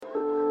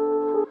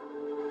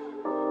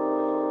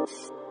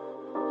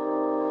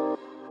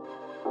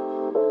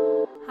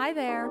Hi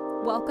there.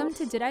 Welcome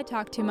to Did I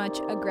Talk Too Much,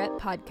 a Grit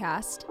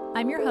podcast.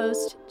 I'm your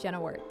host, Jenna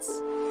Wirtz.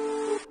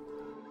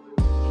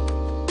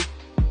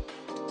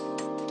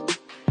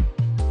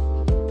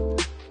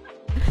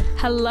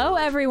 Hello,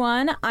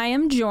 everyone. I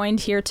am joined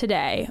here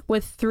today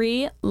with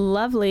three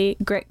lovely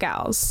grit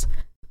gals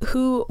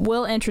who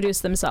will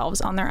introduce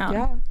themselves on their own.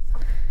 Yeah.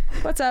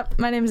 What's up?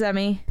 My name's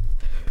Emmy.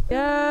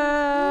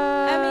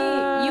 Yeah.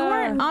 Emmy, you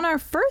weren't on our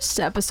first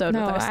episode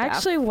with our staff. No, I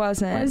actually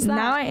wasn't. What is that?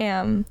 Now I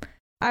am.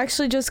 I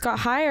actually just got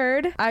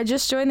hired. I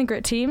just joined the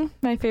Grit team,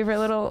 my favorite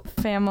little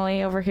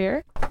family over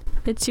here.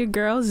 It's your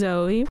girl,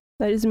 Zoe.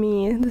 That is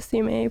me, the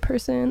CMA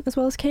person, as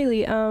well as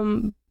Kaylee.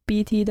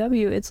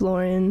 BTW, it's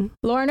Lauren.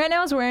 Lauren right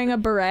now is wearing a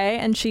beret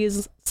and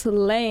she's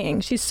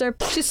slaying. She's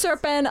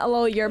serping a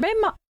little yerba.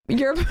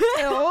 Go ahead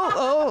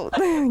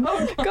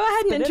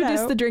and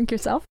introduce the drink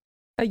yourself.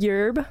 A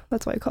yerb,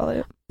 that's what I call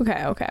it.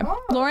 Okay.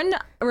 Lauren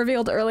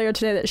revealed earlier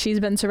today that she's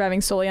been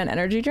surviving solely on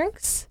energy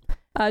drinks.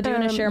 Do you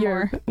want to share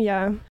more?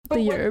 Yeah, the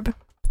yerb.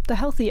 The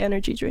healthy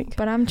energy drink.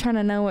 But I'm trying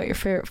to know what your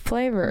favorite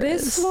flavor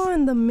is. This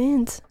one, the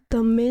mint.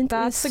 The mint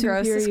That's is the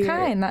grossest superior.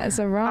 kind. That is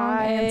the wrong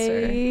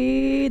answer.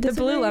 The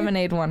blue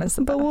lemonade one is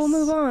the best. But we'll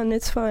move on.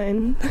 It's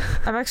fine.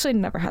 I've actually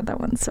never had that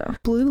one, so.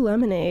 Blue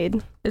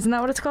lemonade. Isn't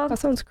that what it's called? That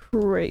sounds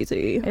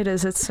crazy. It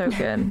is. It's so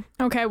good.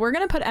 Okay, we're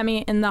going to put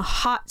Emmy in the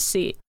hot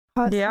seat.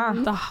 Yeah.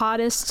 The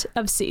hottest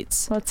of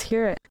seats. Let's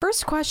hear it.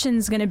 First question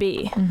is going to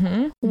be,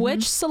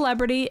 which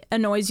celebrity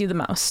annoys you the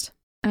most?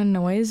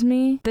 Annoys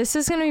me? This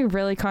is going to be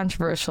really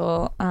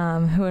controversial,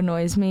 who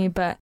annoys me,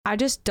 but I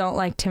just don't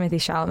like Timothée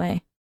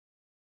Chalamet.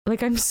 Like,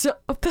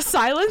 the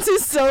silence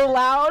is so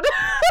loud.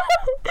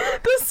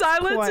 The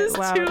silence Quite is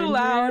loud too in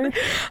loud.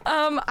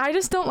 I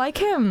just don't like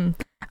him.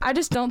 I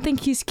just don't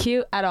think he's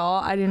cute at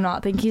all. I do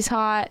not think he's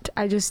hot.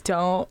 I just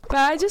don't. But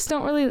I just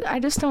don't really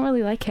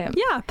like him.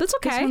 Yeah, that's This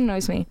okay. one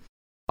annoys me.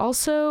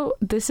 Also,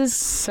 this is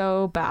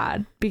so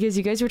bad because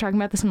you guys were talking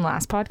about this in the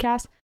last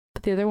podcast,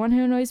 but the other one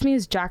who annoys me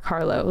is Jack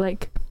Harlow.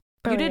 Like,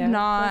 you did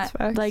not,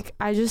 like,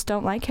 I just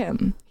don't like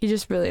him. He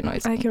just really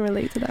annoys me. I can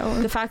relate to that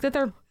one. The fact that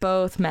they're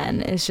both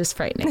men is just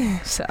frightening.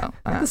 So,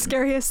 The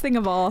scariest thing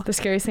of all. the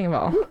scariest thing of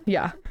all.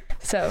 Yeah.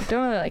 So,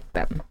 don't really like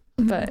them.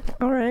 But,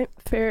 All right,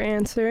 fair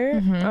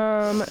answer.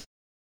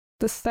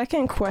 The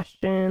second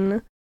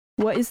question,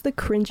 what is the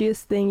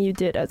cringiest thing you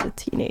did as a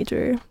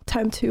teenager?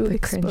 Time to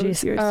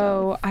expose yourself.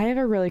 Oh, I have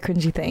a really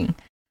cringy thing.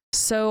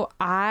 So,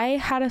 I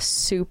had a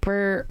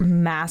super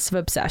massive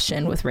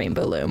obsession with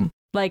Rainbow Loom.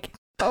 Like,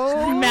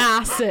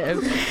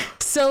 massive.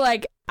 So,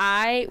 like,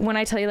 when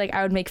I tell you, like,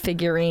 I would make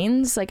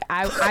figurines, like,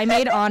 I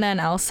made Anna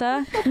and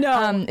Elsa.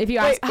 No. If you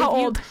ask, Wait, how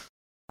old?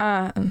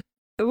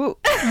 Ooh.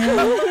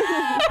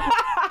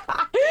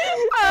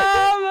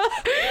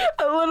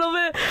 A little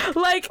bit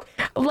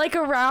like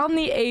around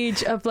the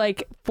age of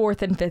like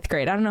 4th and 5th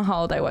grade. I don't know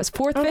how old I was.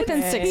 4th, 5th,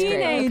 and 6th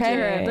grade.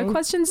 Teenager. Okay. The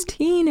question's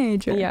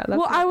teenager. Yeah.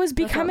 Well, I was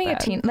becoming a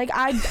teen. Like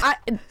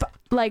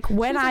like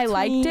when I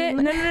liked it.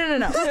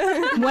 No.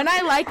 When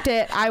I liked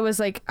it, I was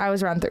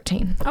around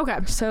 13. Okay.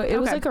 So it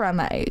was Okay. like around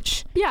that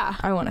age. Yeah.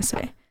 I want to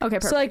say. Okay,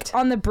 perfect. So like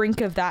on the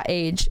brink of that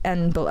age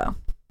and below.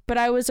 But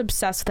I was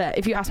obsessed with it.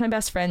 If you ask my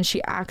best friend,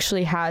 she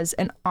actually has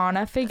an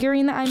Anna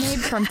figurine that I made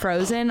from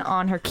Frozen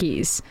on her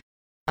keys.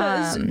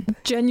 That is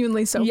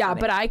genuinely so Yeah,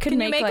 funny. but I could Can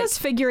make, you make like, us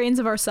figurines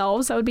of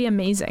ourselves? That would be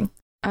amazing.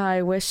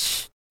 I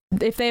wish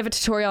if they have a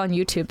tutorial on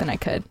YouTube, then I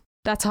could.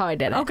 That's how I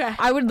did it. Okay.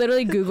 I would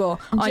literally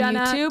Google on Jenna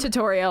YouTube.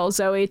 tutorial,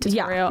 Zoe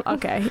tutorial. Yeah.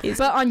 Okay. Easy.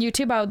 But on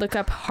YouTube, I would look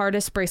up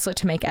hardest bracelet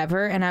to make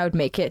ever, and I would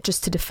make it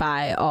just to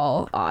defy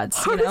all odds.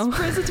 Hardest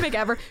bracelet to make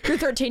ever. You're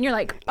 13. You're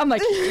like, I'm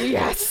like,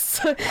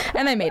 yes.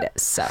 And I made it.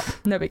 So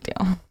no big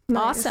deal.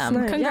 awesome.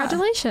 Nice.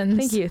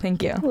 Congratulations.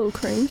 Thank you. A little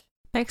cringe.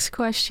 Next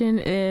question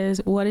is,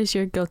 what is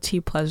your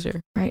guilty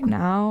pleasure? Right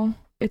now,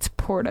 it's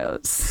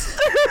Portos.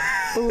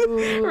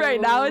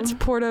 Right now, it's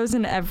Portos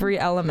in every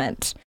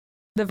element.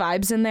 The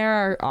vibes in there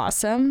are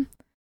awesome.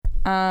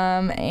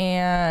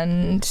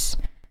 And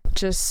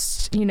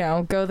just,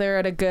 go there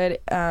at a good,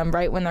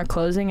 right when they're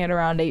closing at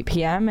around 8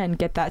 p.m. and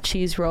get that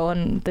cheese roll,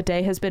 and the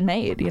day has been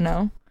made,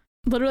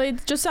 Literally,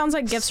 it just sounds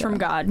like gifts from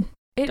God.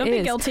 Don't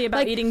be guilty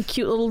about eating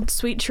cute little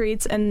sweet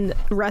treats and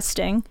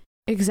resting.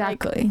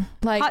 Exactly.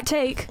 Like hot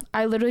take.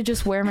 I literally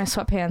just wear my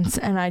sweatpants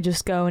and I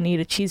just go and eat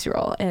a cheese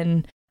roll,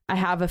 and I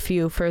have a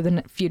few for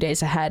the few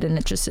days ahead, and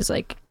it just is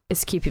like,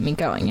 it's keeping me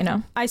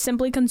going, I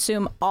simply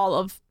consume all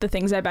of the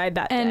things I buy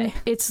that and day.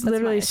 it's That's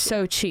literally my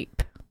so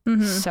cheap.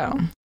 Mhm. So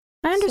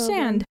I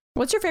understand.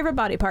 What's your favorite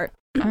body part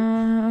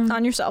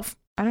on yourself?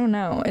 I don't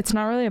know. It's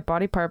not really a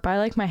body part, but I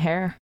like my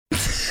hair.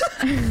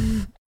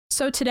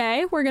 So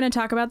today we're going to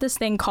talk about this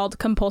thing called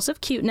compulsive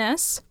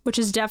cuteness, which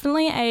is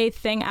definitely a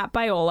thing at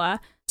Biola.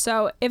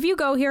 So if you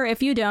go here,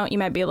 if you don't, you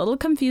might be a little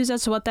confused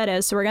as to what that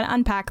is. So we're going to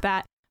unpack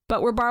that.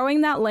 But we're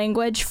borrowing that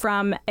language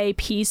from a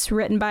piece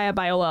written by a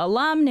Biola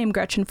alum named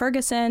Gretchen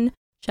Ferguson.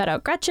 Shout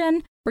out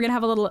Gretchen. We're going to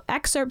have a little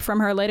excerpt from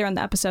her later in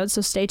the episode,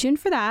 so stay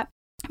tuned for that.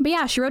 But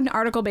yeah, she wrote an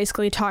article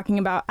basically talking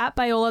about at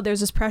Biola,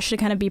 there's this pressure to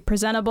kind of be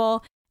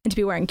presentable and to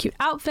be wearing cute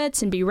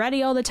outfits and be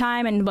ready all the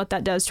time and what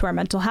that does to our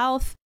mental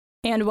health.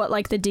 and what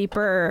like the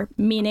deeper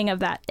meaning of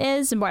that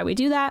is and why we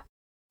do that,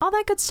 all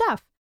that good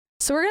stuff.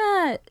 So we're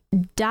gonna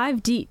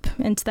dive deep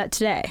into that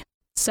today.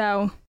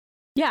 So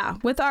yeah,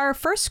 with our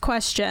first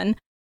question,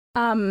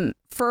 I'm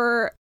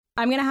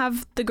gonna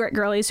have the Grit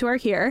Girlies who are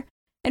here,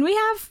 and we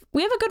have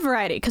a good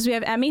variety because we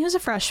have Emmy who's a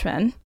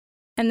freshman,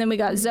 and then we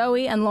got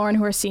Zoe and Lauren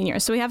who are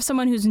seniors. So we have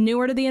someone who's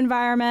newer to the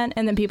environment,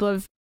 and then people who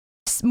have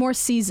more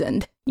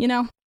seasoned, you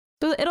know?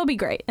 So it'll be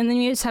great. And then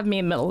you just have me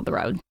in middle of the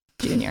road,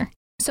 junior.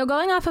 So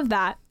going off of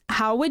that,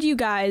 how would you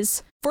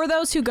guys, for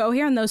those who go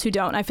here and those who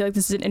don't, I feel like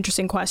this is an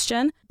interesting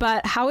question,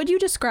 but how would you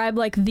describe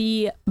like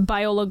the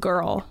Biola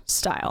girl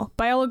style?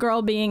 Biola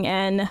girl being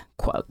in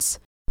quotes.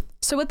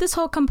 So with this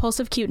whole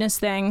compulsive cuteness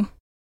thing,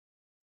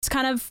 it's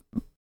kind of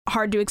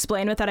hard to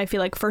explain without, I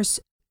feel like, first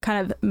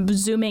kind of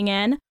zooming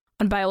in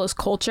on Biola's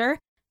culture.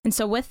 And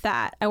so with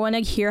that, I want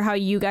to hear how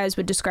you guys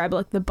would describe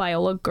like the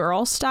Biola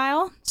girl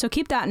style. So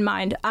keep that in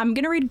mind. I'm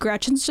going to read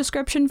Gretchen's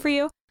description for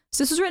you.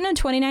 So this was written in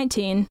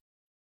 2019.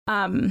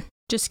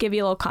 Just to give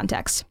you a little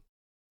context.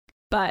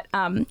 But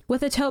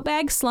with a tote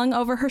bag slung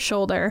over her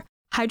shoulder,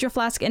 hydro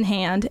flask in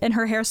hand, and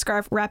her hair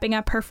scarf wrapping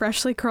up her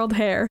freshly curled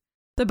hair,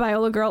 the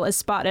Biola girl is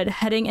spotted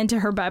heading into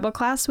her Bible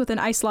class with an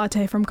iced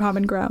latte from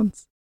Common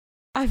Grounds.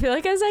 I feel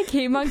like as I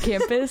came on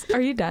campus,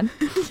 are you done?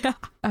 Yeah.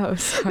 Oh,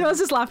 sorry. No, I was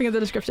just laughing at the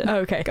description. Oh,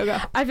 okay. Go.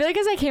 I feel like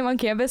as I came on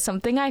campus,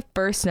 something I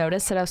first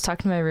noticed that I was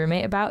talking to my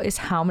roommate about is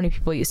how many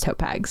people use tote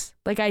bags.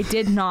 Like, I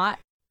did not,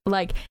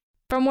 like,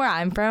 from where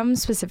I'm from,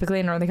 specifically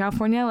in Northern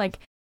California, like,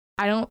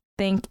 I don't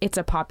think it's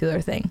a popular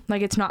thing.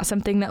 Like, it's not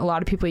something that a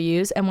lot of people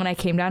use. And when I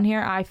came down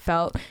here, I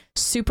felt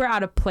super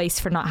out of place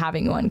for not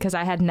having one because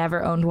I had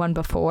never owned one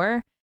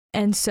before.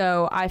 And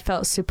so I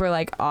felt super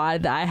like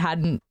odd that I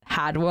hadn't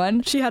had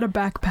one. She had a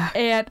backpack.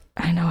 And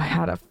I know I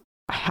had a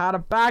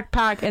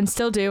backpack and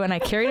still do, and I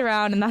carry it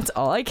around, and that's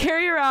all I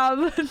carry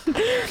around.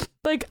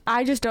 Like,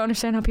 I just don't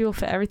understand how people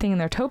fit everything in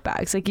their tote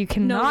bags. Like, you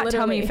cannot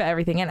tell me you fit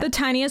everything in it. The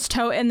tiniest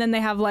tote, and then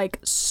they have like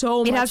so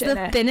much in it. It has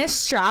the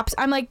thinnest straps.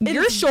 I'm like,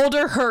 your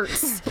shoulder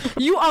hurts.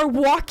 You are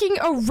walking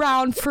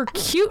around for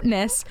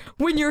cuteness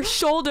when your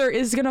shoulder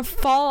is gonna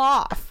fall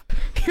off.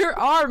 Your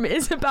arm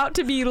is about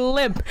to be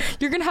limp.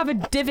 You're gonna have a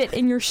divot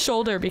in your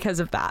shoulder because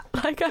of that.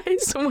 Like, I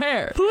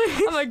swear.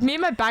 Please. I'm like, me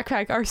and my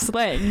backpack are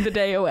slaying the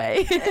day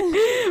away.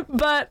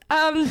 But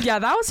yeah,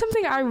 that was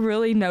something I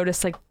really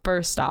noticed. Like,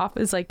 first off,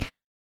 is like,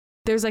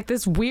 there's like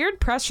this weird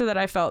pressure that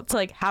I felt to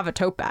like have a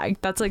tote bag.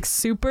 That's like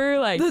super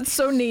like. That's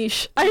so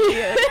niche.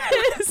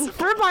 It is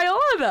for Biola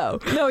though.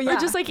 No, yeah. Or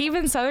just like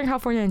even Southern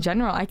California in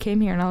general. I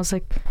came here and I was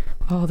like,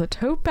 oh, the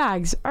tote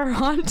bags are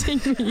haunting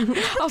me.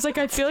 I was like,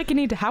 I feel like I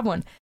need to have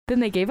one.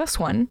 Then they gave us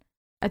one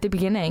at the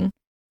beginning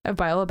of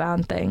Biola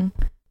Bound thing,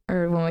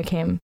 or when we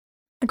came.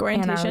 Like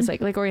orientation. And I was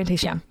like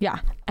orientation. Yeah.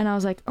 And I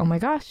was like, oh my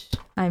gosh,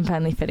 I'm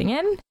finally fitting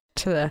in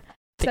to the.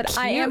 Said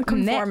I am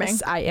conforming.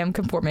 I am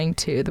conforming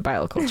to the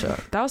Biola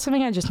culture. That was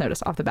something I just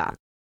noticed off the bat.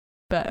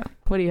 But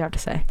what do you have to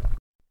say?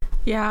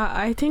 Yeah,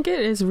 I think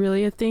it is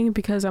really a thing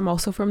because I'm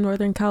also from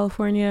Northern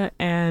California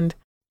and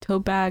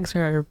tote bags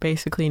are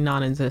basically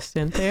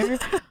non-existent there.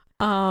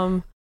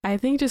 I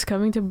think just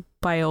coming to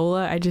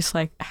Biola, I just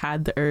like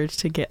had the urge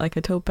to get like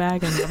a tote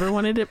bag. I never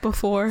wanted it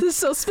before. This is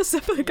so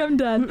specific. I'm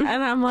done.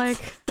 And I'm like,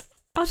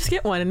 I'll just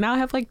get one. And now I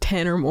have like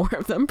 10 or more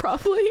of them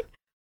probably.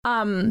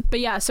 But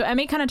yeah, so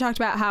Emmy kind of talked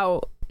about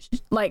how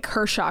like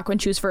her shock when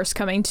she was first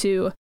coming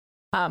to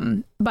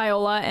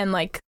Biola and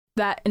like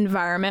that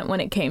environment when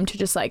it came to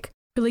just like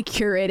really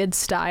curated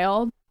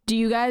style.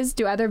 Do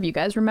either of you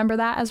guys remember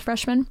that as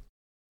freshmen?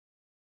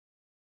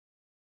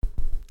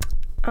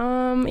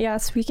 Yeah,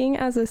 speaking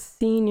as a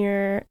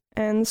senior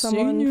and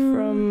someone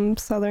from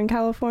Southern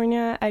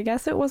California, I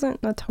guess it wasn't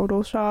a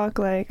total shock.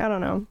 Like, I don't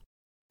know.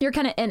 You're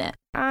kind of in it.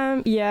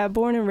 Yeah,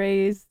 born and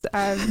raised.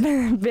 I've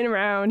been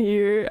around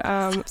here.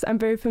 So I'm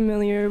very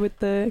familiar with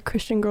the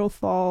Christian Girl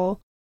Fall,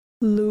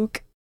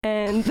 Luke,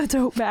 and the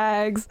tote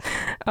bags.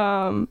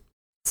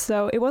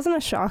 So it wasn't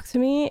a shock to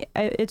me.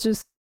 It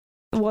just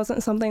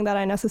wasn't something that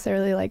I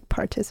necessarily like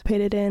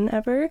participated in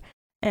ever.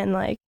 And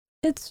like,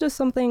 it's just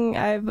something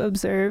I've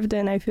observed,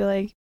 and I feel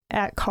like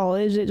at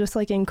college it just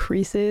like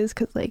increases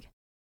because like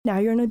now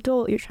you're an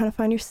adult, you're trying to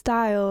find your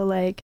style,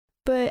 like.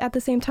 But at the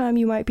same time,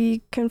 you might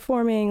be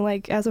conforming,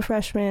 like, as a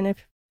freshman,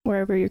 if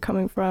wherever you're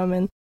coming from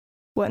and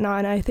whatnot.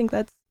 And I think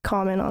that's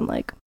common on,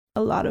 like,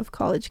 a lot of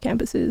college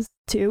campuses,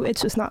 too.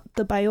 It's just not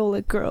the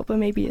Biola girl, but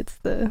maybe it's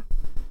the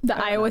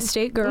Iowa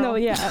State girl. No,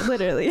 yeah,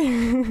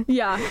 literally.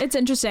 Yeah, it's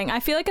interesting. I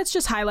feel like it's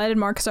just highlighted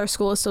more because our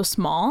school is so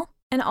small.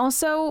 And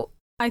also,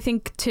 I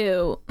think,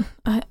 too,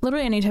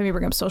 literally anytime you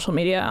bring up social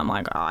media, I'm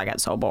like, oh, I get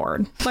so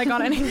bored. Like,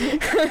 on anything.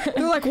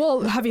 They're like,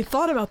 well, have you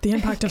thought about the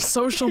impact of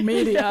social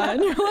media?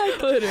 And you're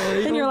like,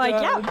 literally. And you're like,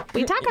 yeah,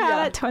 we talk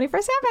about it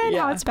 24/7,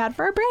 how it's bad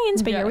for our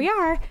brains, but here we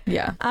are.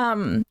 Yeah.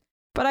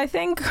 But I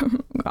think,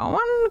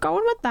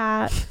 going with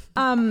that,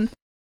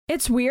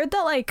 it's weird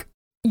that, like,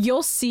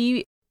 you'll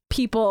see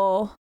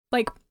people,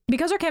 like,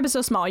 because our campus is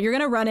so small, you're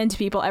going to run into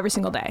people every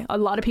single day. A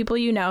lot of people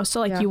you know. So,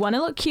 like, you want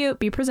to look cute,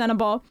 be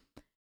presentable.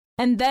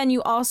 And then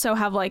you also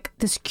have like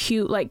this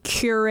cute, like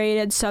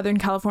curated Southern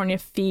California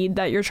feed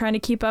that you're trying to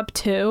keep up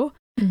too.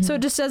 So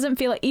it just doesn't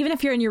feel like, even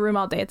if you're in your room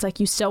all day, it's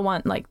like you still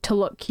want like to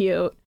look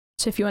cute.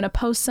 So if you want to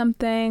post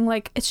something,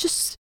 like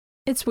it's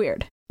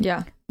weird.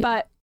 Yeah.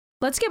 But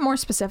let's get more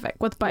specific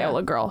with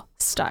Biola Girl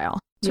style.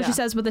 So she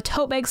says with a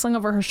tote bag slung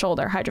over her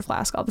shoulder, Hydro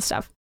Flask, all the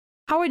stuff.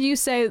 How would you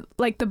say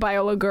like the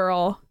Biola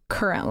Girl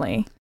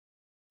currently?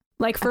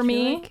 Like for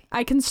me,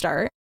 I can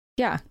start.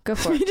 Yeah, go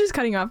for it. You're just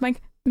cutting you off,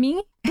 Mike.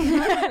 Me?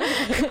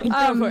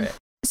 Go for it.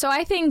 So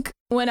I think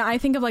when I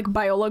think of like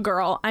Biola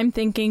Girl, I'm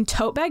thinking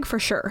tote bag for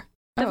sure.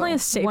 Definitely a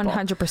staple.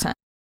 100%.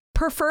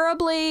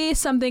 Preferably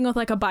something with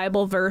like a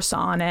Bible verse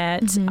on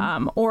it,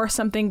 or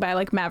something by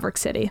like Maverick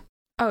City.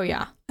 Oh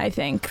yeah, I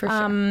think. For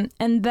sure.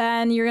 And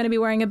then you're gonna be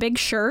wearing a big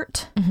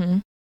shirt.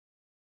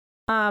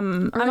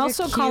 I'm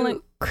also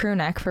calling crew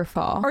neck for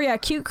fall. Or yeah,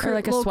 cute crew, or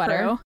like a sweater.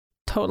 Crew.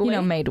 Totally. You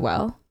know, made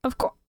well. Of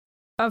course.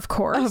 Of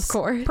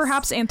course.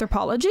 Perhaps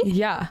Anthropologie.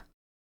 Yeah.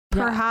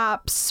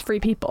 Perhaps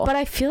Free People. But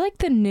I feel like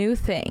the new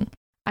thing,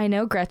 I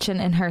know Gretchen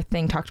and her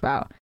thing talked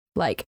about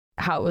like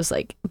how it was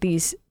like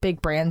these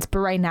big brands, but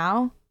right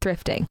now,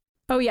 thrifting.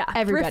 Oh yeah,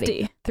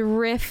 everybody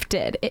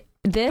thrifted.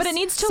 But it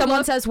needs to.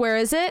 Someone says, "Where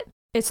is it?"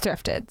 It's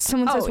thrifted.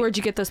 Someone says, "Where'd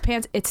you get those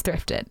pants?" It's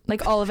thrifted.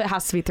 Like all of it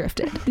has to be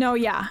thrifted. No,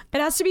 yeah,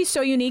 it has to be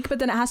so unique, but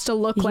then it has to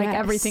look like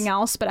everything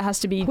else. But it has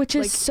to be, which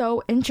is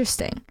so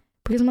interesting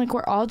because I'm like,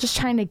 we're all just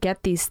trying to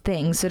get these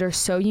things that are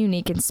so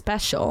unique and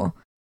special,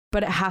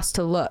 but it has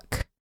to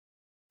look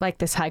like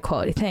this high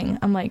quality thing.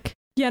 I'm like,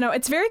 yeah, no,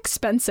 it's very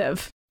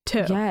expensive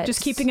too. Yes.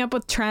 Just keeping up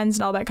with trends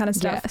and all that kind of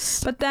stuff.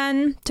 Yes. But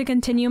then to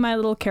continue my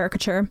little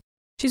caricature,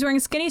 she's wearing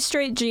skinny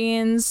straight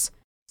jeans,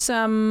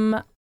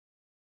 the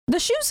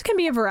shoes can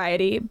be a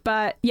variety,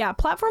 but yeah,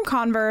 platform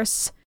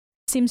Converse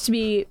seems to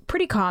be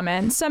pretty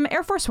common. Some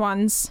Air Force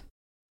Ones.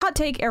 Hot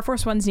take, Air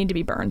Force Ones need to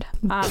be burned.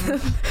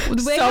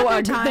 They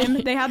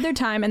had their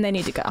time and they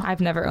need to go.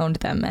 I've never owned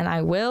them and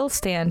I will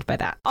stand by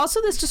that.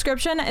 Also, this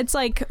description, it's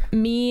like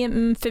me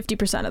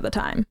 50% of the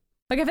time.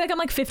 Like I feel like I'm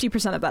like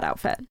 50% of that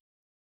outfit.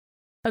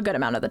 A good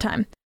amount of the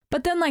time.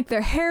 But then like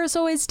their hair is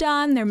always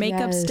done, their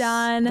makeup's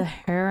done. The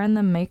hair and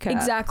the makeup.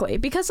 Exactly.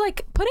 Because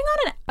like putting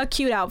on a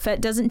cute outfit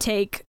doesn't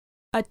take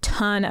a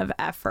ton of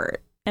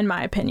effort, in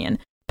my opinion.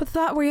 But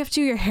that where you have to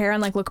do your hair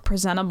and like look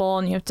presentable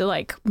and you have to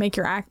like make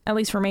your at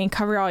least for me,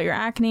 cover all your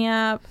acne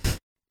up,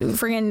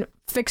 friggin'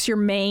 fix your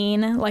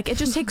mane. Like it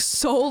just takes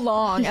so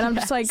long. And I'm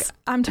just like,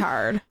 I'm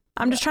tired.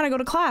 I'm just trying to go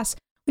to class.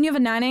 When you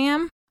have a 9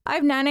 a.m., I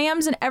have 9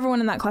 a.m.s and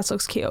everyone in that class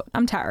looks cute.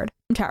 I'm tired.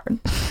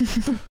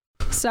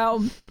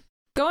 So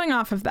going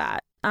off of that,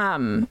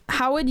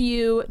 how would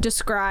you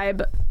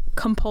describe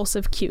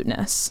compulsive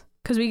cuteness?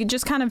 Because we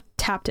just kind of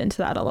tapped into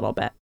that a little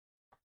bit.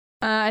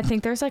 I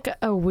think there's like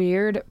a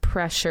weird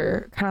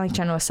pressure, kind of like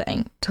Jenna was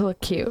saying, to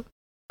look cute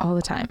all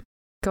the time.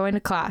 Going to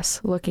class,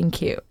 looking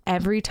cute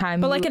every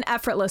time. But like an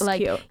effortless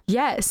cute.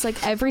 Yes,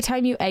 like every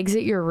time you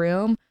exit your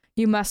room,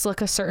 you must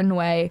look a certain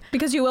way.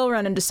 Because you will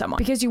run into someone.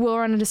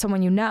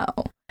 You know.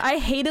 I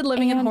hated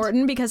living in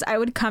Horton because I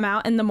would come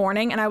out in the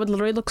morning and I would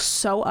literally look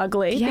so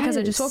ugly because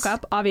I just woke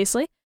up,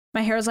 obviously.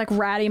 My hair is like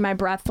ratty. My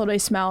breath literally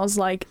smells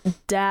like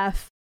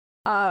death.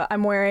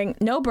 I'm wearing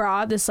no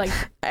bra. This like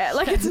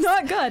it's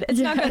not good. It's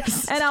not good.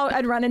 And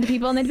I'd run into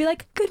people and they'd be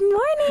like, "Good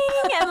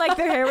morning," and like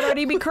their hair would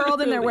already be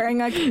curled and they're wearing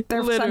like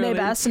their Sunday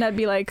best, and I'd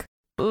be like,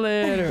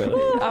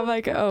 literally. I'm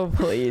like, oh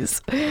please.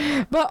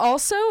 But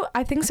also,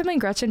 I think something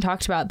Gretchen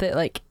talked about that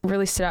like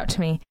really stood out to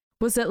me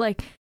was that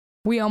like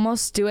we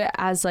almost do it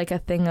as like a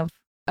thing of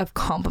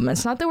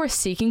compliments. Not that we're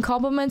seeking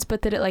compliments,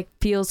 but that it like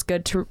feels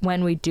good to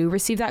when we do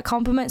receive that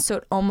compliment, so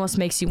it almost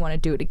makes you want to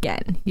do it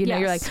again. You know,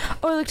 you're like,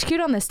 oh, it looks cute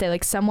on this day.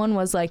 Like someone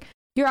was like,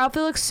 your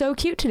outfit looks so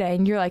cute today,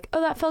 and you're like, oh,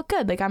 that felt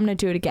good. Like I'm gonna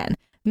do it again.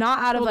 Not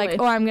out of like,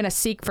 oh, I'm gonna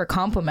seek for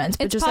compliments,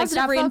 but it's just positive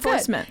like that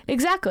reinforcement.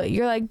 Exactly.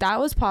 You're like, that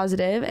was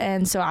positive,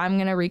 and so I'm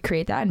gonna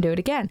recreate that and do it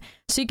again.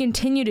 So you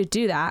continue to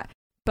do that,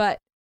 but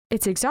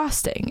it's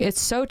exhausting.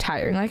 It's so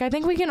tiring. Like I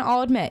think we can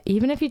all admit,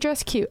 even if you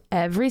dress cute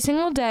every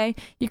single day,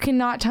 you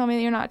cannot tell me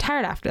that you're not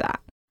tired after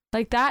that.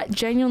 Like that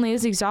genuinely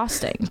is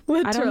exhausting.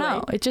 Literally. I don't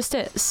know. It just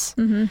is.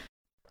 Mm-hmm.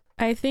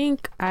 I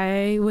think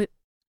I would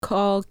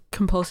call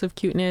compulsive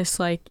cuteness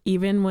like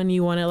even when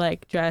you want to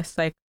like dress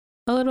like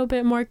a little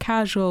bit more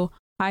casual,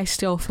 I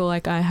still feel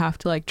like I have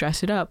to like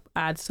dress it up,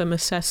 add some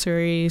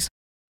accessories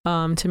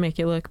to make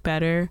it look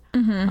better.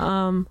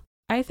 Mm-hmm.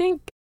 I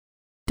think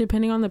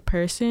depending on the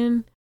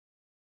person,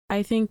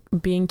 I think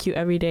being cute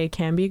every day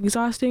can be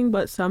exhausting,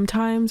 but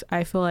sometimes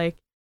I feel like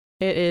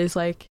it is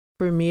like,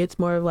 for me, it's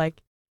more of like,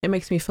 it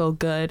makes me feel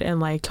good and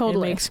like, It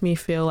makes me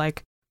feel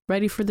like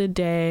ready for the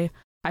day.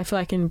 I feel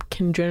like I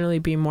can generally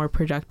be more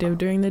productive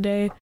during the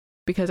day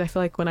because I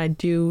feel like when I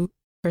do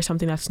wear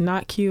something that's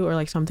not cute or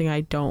like something I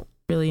don't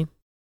really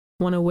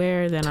want to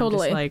wear, then I'm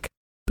just like,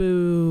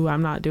 boo,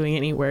 I'm not doing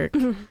any work.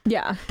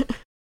 Yeah.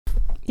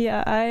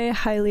 Yeah, I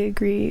highly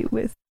agree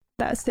with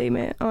that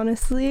statement,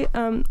 honestly.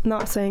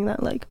 Not saying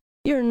that like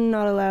you're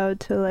not allowed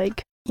to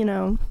like, you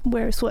know,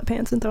 wear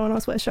sweatpants and throw on a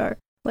sweatshirt.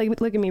 Like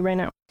look at me right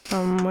now.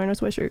 I'm wearing a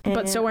sweatshirt.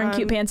 But still wearing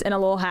cute pants and a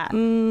little hat.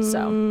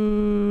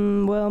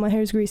 Well, my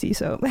hair's greasy,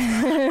 so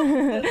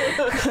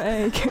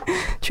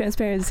like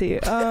transparency.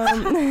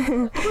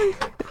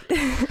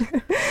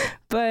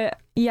 But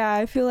yeah,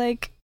 I feel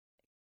like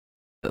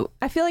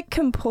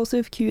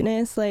compulsive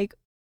cuteness, like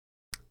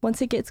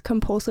once it gets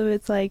compulsive,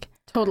 it's like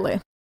Totally.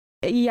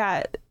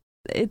 yeah,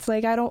 it's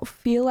like I don't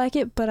feel like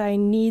it, but I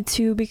need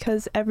to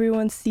because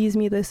everyone sees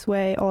me this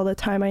way all the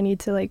time. I need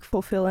to like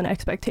fulfill an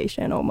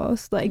expectation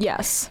almost. Like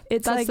Yes.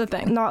 it's that's like the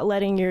thing. not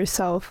letting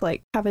yourself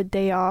like have a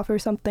day off or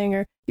something,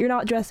 or you're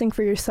not dressing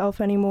for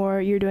yourself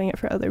anymore. You're doing it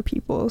for other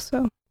people.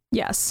 So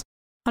Yes.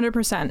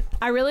 100%.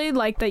 I really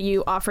like that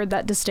you offered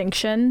that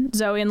distinction,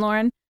 Zoe and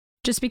Lauren,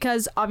 just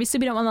because obviously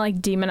we don't want to like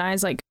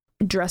demonize like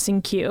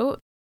dressing cute,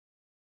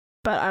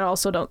 but I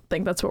also don't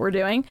think that's what we're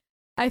doing.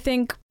 I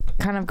think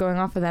Kind of going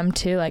off of them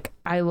too, like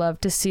I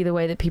love to see the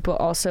way that people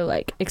also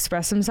like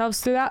express themselves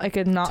through that. Like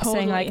I'm not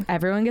saying like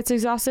everyone gets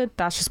exhausted.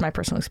 That's just my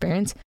personal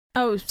experience.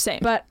 Oh, same.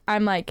 But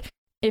I'm like,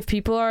 if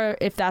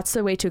that's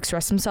the way to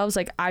express themselves,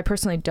 like I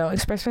personally don't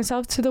express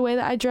myself to the way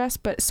that I dress,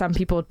 but some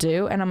people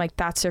do. And I'm like,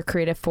 that's their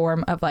creative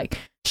form of like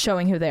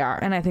showing who they are.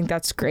 And I think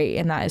that's great.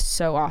 And that is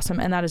so awesome.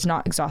 And that is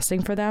not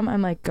exhausting for them.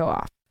 I'm like, go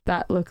off.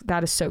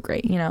 That is so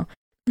great, you know?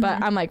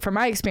 But I'm like, from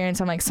my experience,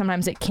 I'm like,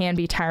 sometimes it can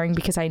be tiring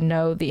because I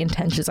know the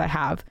intentions I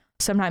have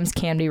sometimes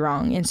can be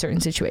wrong in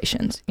certain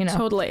situations, you know?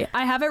 Totally.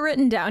 I have it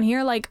written down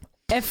here. Like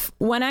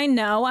when I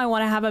know I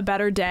want to have a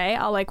better day,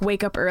 I'll like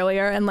wake up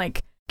earlier and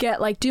like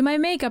do my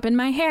makeup and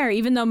my hair,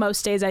 even though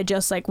most days I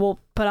just like will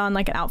put on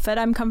like an outfit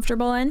I'm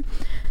comfortable in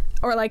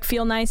or like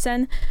feel nice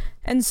in.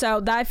 And so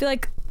that I feel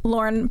like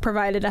Lauren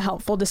provided a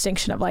helpful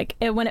distinction of like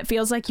when it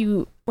feels like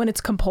when it's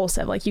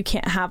compulsive, like you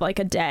can't have like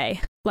a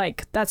day,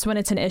 like that's when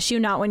it's an issue,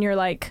 not when you're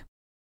like,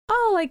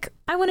 oh, like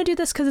I want to do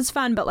this because it's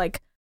fun, but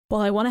like, well,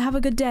 I want to have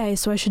a good day,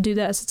 so I should do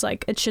this. It's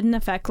like, it shouldn't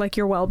affect like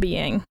your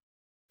well-being.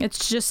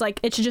 It's just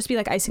like, it should just be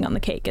like icing on the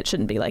cake. It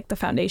shouldn't be like the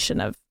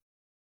foundation of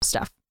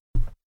stuff.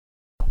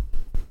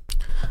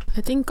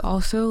 I think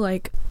also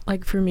like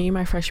for me,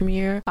 my freshman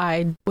year,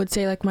 I would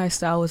say like my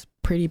style was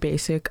pretty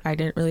basic. I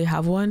didn't really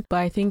have one, but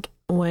I think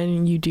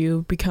when you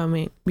do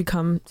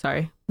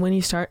when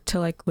you start to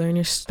like learn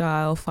your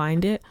style,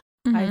 find it,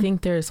 I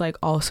think there's like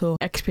also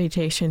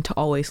expectation to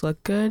always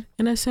look good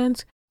in a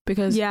sense.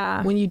 Because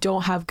when you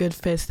don't have good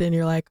fits, then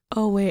you're like,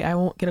 oh, wait, I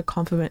won't get a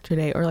compliment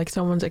today. Or like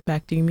someone's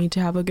expecting me to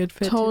have a good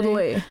fit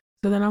today.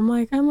 So then I'm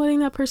like, I'm letting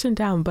that person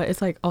down. But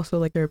it's like also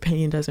like their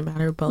opinion doesn't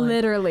matter. But like,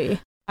 literally.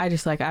 I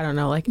just like, I don't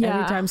know. Like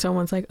every time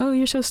someone's like, oh,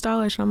 you're so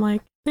stylish. I'm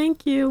like,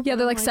 thank you. Yeah,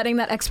 they're like setting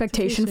that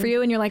expectation for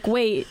you. And you're like,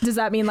 wait, does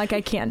that mean like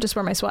I can't just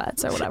wear my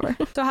sweats or whatever?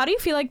 So how do you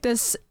feel like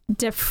this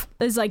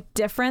is like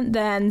different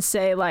than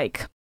say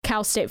like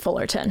Cal State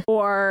Fullerton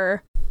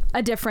or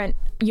a different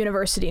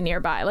university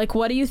nearby? Like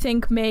what do you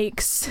think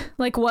makes,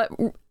 like what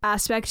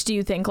aspect do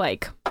you think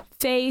like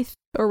faith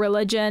or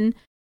religion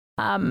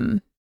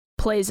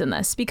plays in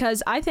this?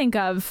 Because I think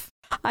of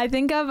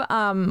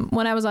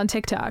when I was on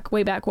TikTok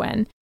way back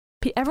when,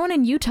 everyone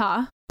in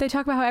Utah, they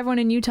talk about how everyone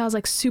in Utah is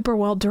like super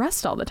well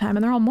dressed all the time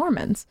and they're all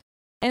Mormons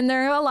and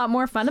they're a lot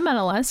more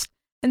fundamentalist.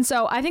 And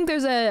so I think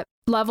there's a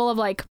level of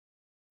like,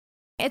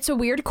 it's a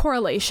weird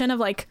correlation of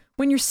like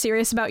when you're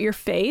serious about your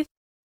faith,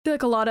 I feel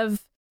like a lot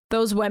of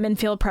those women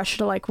feel pressure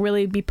to like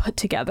really be put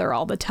together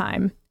all the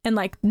time and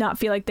like not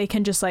feel like they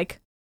can just like,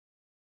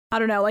 I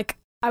don't know, like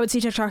I would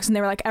see TikToks and they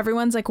were like,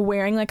 everyone's like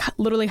wearing like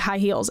literally high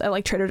heels at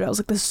like Trader Joe's.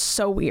 Like this is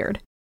so weird.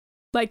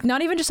 Like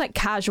not even just like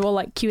casual,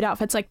 like cute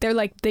outfits. Like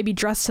they be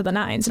dressed to the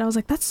nines. And I was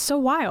like, that's so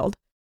wild.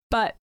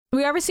 But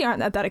we obviously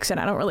aren't at that extent.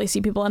 I don't really see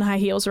people in high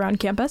heels around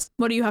campus.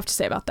 What do you have to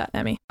say about that,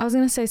 Emmy? I was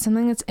going to say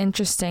something that's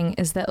interesting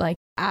is that like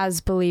as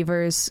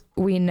believers,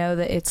 we know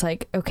that it's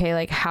like, okay,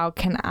 like how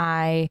can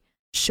I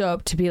show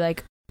up to be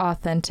like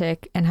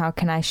authentic and how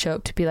can I show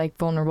up to be like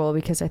vulnerable?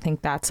 Because I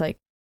think that's like,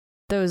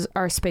 those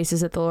are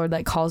spaces that the Lord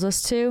like calls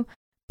us to.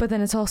 But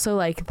then it's also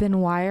like, then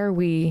why are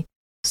we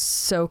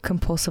so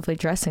compulsively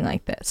dressing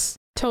like this?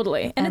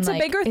 Totally. And it's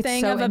like, a bigger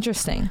thing so of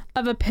interesting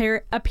of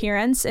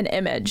appearance and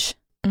image.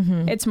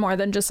 It's more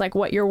than just like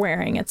what you're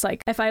wearing. It's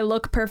like if I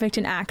look perfect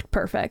and act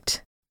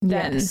perfect,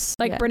 then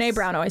Brene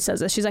Brown always says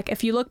this. She's like,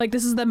 if you look like,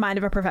 this is the mind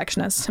of a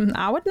perfectionist.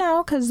 I would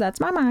know because that's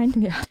my mind.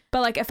 Yeah.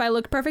 But like if I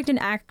look perfect and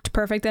act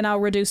perfect, then I'll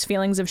reduce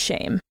feelings of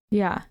shame.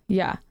 Yeah.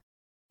 Yeah.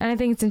 And I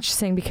think it's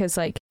interesting because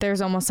like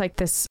there's almost like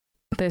this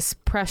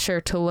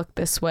pressure to look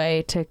this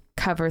way to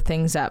cover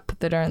things up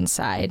that are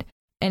inside.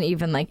 And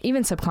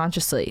even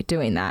subconsciously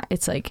doing that,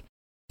 it's like,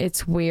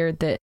 it's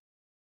weird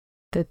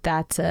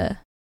that's a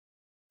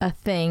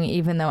thing,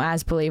 even though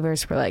as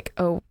believers, we're like,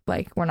 oh,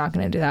 like, we're not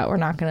going to do that. We're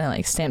not going to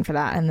like stand for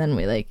that. And then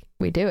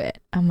we do it.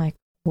 I'm like,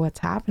 what's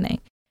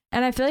happening?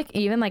 And I feel like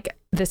even like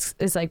this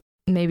is like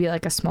maybe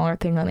like a smaller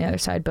thing on the other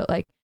side, but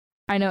like,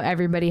 I know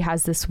everybody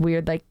has this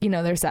weird, like, you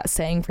know, there's that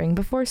saying bring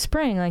before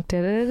spring, like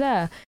da da da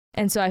da.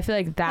 And so I feel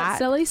like that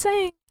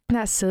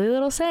silly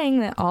little saying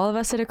that all of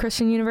us at a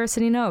Christian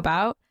university know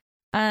about,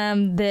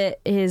 that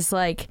is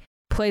like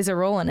plays a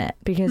role in it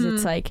because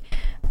it's like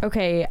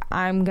okay,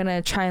 I'm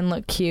gonna try and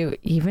look cute,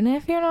 even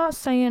if you're not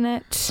saying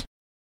it.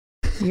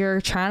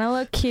 You're trying to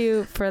look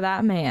cute for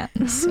that man.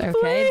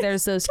 Okay,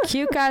 there's those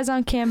cute guys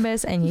on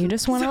campus, and you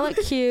just want to look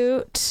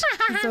cute.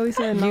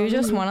 You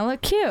just want to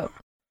look cute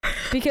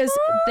because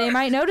they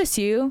might notice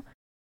you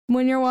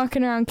when you're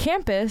walking around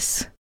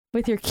campus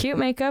with your cute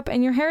makeup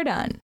and your hair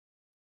done.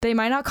 They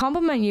might not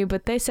compliment you,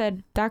 but they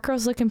said, that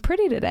girl's looking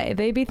pretty today.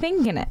 They'd be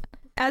thinking it.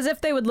 As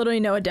if they would literally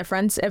know a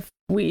difference if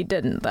we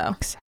didn't, though.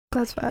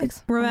 That's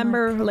facts.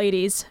 Remember,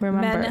 ladies,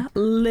 men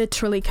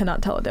literally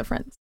cannot tell a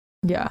difference.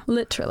 Yeah.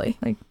 Literally.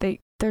 Like,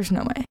 there's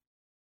no way.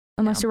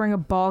 Unless you're wearing a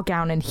ball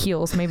gown and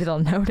heels, maybe they'll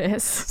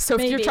notice. So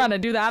if you're trying to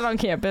do that on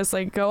campus,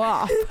 like, go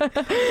off.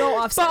 Go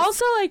off. But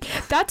also, like,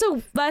 that's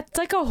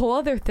like a whole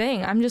other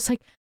thing. I'm just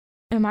like,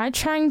 am I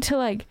trying to,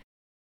 like,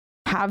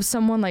 have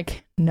someone,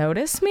 like,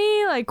 notice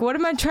me? Like, what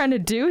am I trying to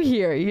do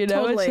here? You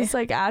know? Totally. It's just,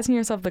 like, asking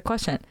yourself the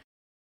question.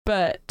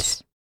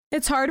 But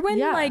it's hard when,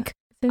 like,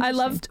 I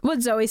loved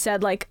what Zoe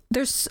said. Like,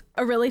 there's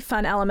a really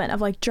fun element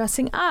of, like,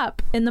 dressing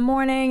up in the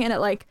morning, and it,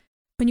 like,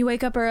 when you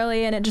wake up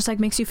early and it just, like,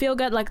 makes you feel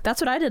good. Like,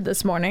 that's what I did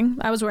this morning.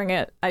 I was wearing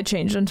it. I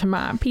changed into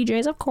my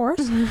PJs, of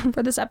course,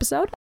 for this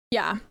episode.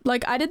 Yeah.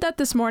 Like, I did that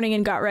this morning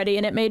and got ready,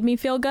 and it made me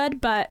feel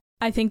good. But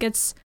I think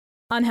it's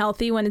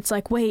unhealthy when it's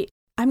like, wait,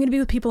 I'm going to be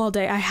with people all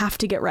day. I have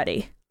to get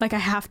ready. Like, I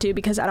have to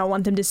because I don't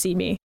want them to see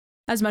me.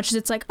 As much as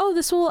it's like, oh,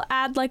 this will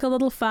add, like, a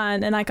little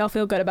fun and, like, I'll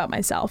feel good about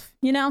myself.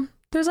 You know?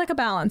 There's, like, a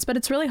balance. But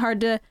it's really hard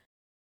to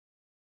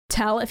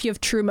tell if you have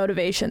true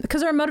motivation.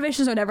 Because our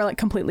motivations are never, like,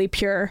 completely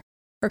pure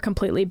or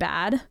completely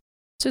bad.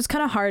 So it's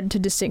kind of hard to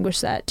distinguish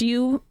that. Do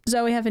you,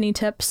 Zoe, have any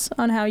tips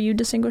on how you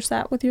distinguish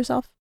that with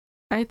yourself?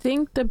 I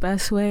think the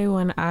best way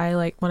when I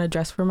like want to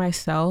dress for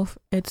myself,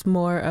 it's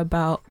more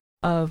about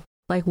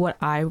like what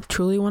I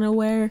truly want to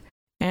wear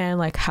and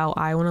like how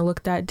I want to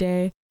look that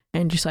day,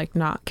 and just like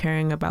not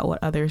caring about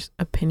what others'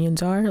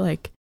 opinions are.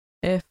 Like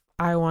if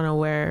I want to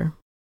wear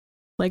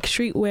like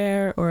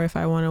streetwear, or if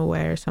I want to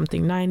wear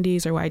something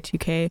 90s or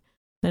Y2K,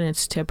 then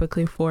it's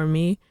typically for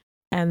me.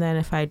 And then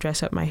if I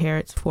dress up my hair,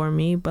 it's for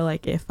me. But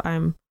like if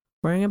I'm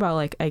worrying about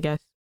like, I guess,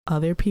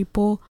 other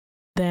people,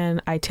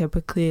 then I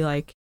typically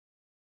like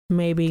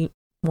maybe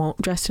won't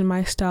dress in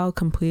my style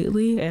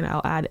completely, and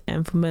I'll add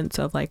implements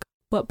of like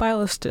what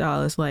Biola's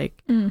style is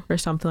like, or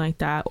something like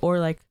that. Or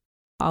like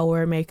I'll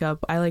wear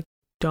makeup. I like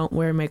don't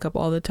wear makeup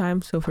all the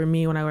time. So for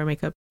me, when I wear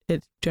makeup,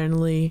 it's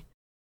generally,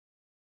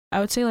 I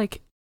would say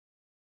like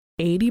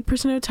 80%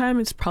 of the time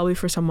it's probably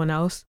for someone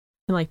else,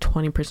 and like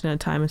 20% of the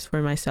time it's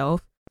for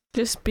myself.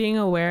 Just being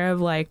aware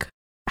of like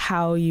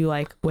how you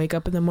like wake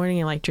up in the morning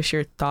and like just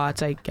your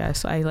thoughts, I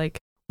guess. I like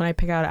when I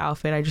pick out an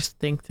outfit, I just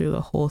think through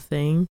the whole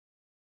thing.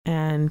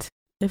 And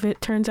if it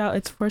turns out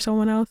it's for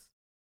someone else,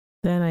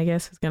 then I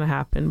guess it's going to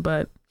happen.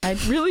 But I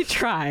really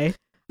try.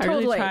 I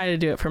really try to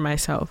do it for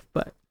myself.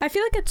 But I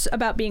feel like it's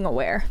about being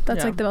aware.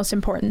 That's like the most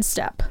important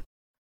step.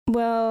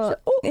 Well,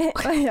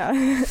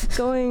 yeah.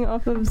 Going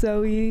off of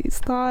Zoe's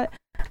thought,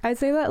 I'd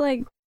say that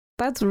like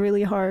that's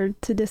really hard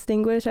to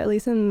distinguish, at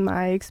least in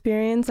my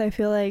experience. I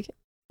feel like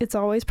it's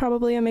always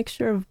probably a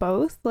mixture of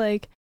both.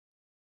 Like,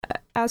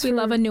 as we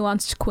love a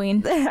nuanced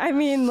queen. I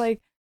mean, like,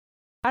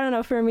 I don't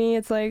know. For me,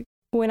 it's like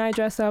when I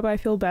dress up, I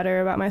feel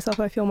better about myself.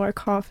 I feel more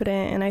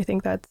confident, and I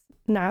think that's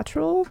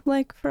natural,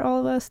 like for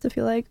all of us to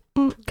feel like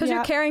because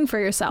you're caring for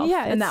yourself.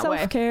 Yeah, in that way,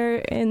 self-care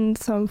in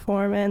some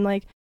form, and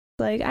like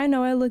I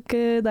know I look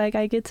good. Like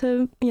I get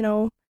to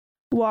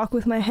walk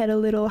with my head a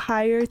little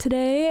higher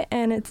today,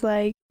 and it's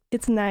like.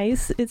 It's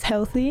nice, it's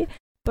healthy,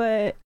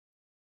 but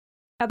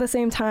at the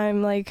same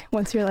time, like,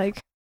 once you're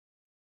like,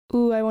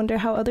 ooh, I wonder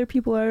how other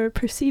people are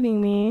perceiving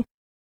me,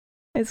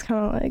 it's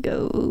kind of like,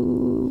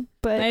 ooh,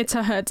 but... It's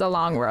a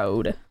long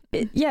road.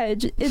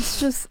 It's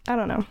just, I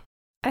don't know.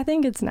 I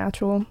think it's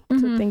natural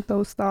to think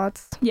those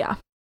thoughts. Yeah.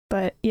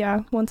 But,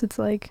 yeah, once it's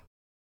like,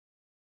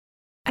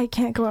 I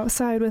can't go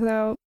outside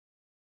without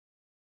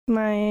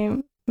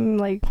my,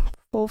 like,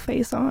 full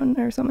face on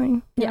or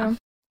something. Yeah.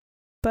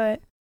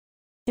 But...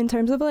 in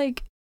terms of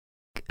like,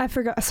 I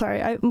forgot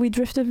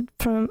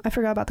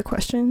about the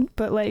question,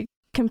 but like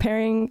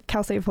comparing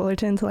Cal State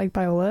Fullerton to like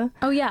Biola.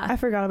 Oh yeah. I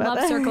forgot about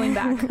that. Love circling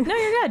back. No,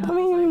 you're good. I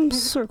mean,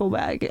 circle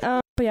back.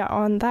 But yeah,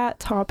 on that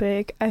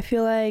topic, I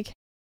feel like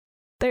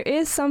there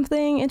is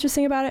something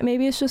interesting about it.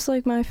 Maybe it's just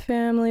like my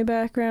family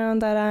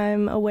background that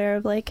I'm aware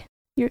of, like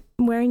you're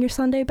wearing your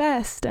Sunday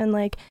best and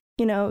like,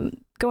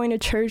 going to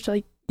church,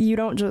 like you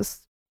don't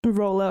just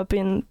roll up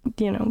in,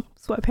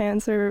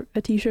 sweatpants or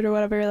a t-shirt or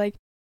whatever. Like,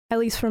 at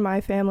least for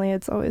my family,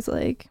 it's always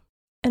like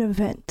an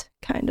event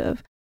kind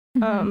of.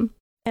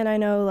 And I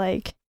know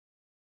like,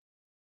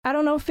 I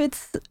don't know if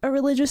it's a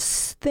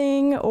religious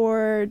thing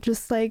or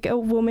just like a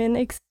woman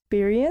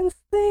experience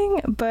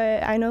thing,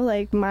 but I know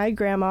like my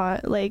grandma,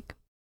 like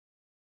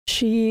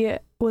she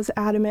was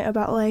adamant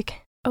about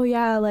like, oh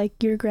yeah, like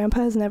your grandpa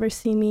has never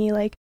seen me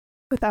like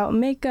without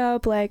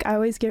makeup. Like I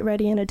always get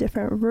ready in a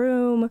different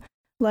room.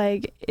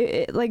 Like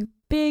it like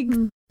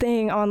big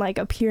thing on like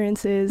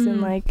appearances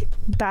and like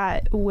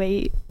that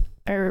weight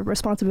or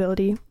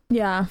responsibility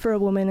for a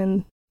woman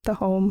in the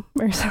home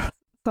or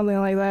something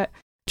like that.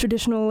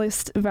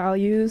 Traditionalist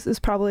values is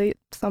probably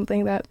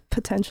something that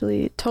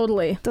potentially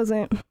Totally.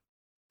 doesn't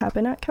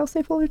happen at Cal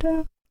State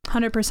Fullerton.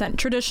 100%.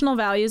 Traditional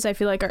values, I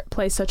feel like,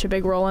 play such a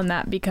big role in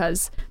that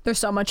because there's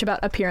so much about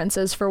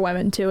appearances for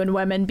women too, and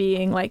women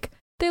being like,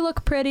 they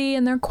look pretty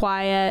and they're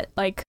quiet.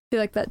 Like, I feel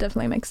like that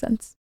definitely makes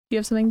sense. Do you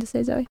have something to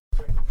say, Zoe?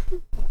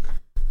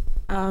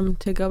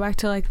 To go back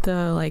to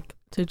like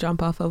to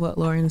jump off of what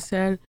Lauren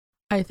said,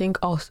 I think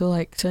also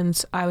like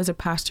since I was a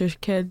pastor's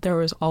kid, there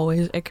was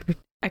always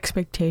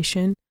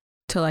expectation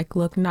to like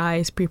look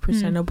nice, be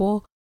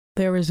presentable.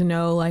 There was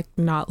no like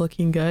not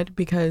looking good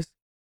because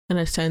in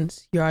a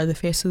sense you are the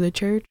face of the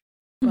church.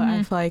 But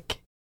I feel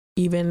like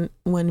even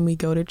when we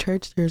go to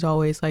church, there's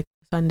always like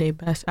Sunday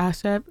best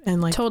asset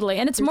and like Totally.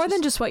 And it's more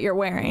than just what you're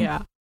wearing.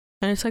 Yeah.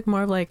 And it's like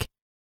more of like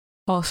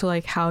also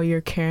like how you're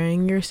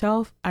carrying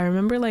yourself. I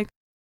remember like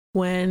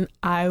when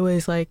I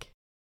was like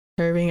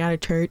serving at a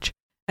church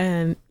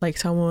and like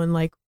someone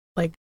like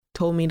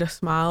told me to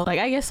smile. Like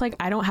I guess like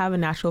I don't have a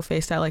natural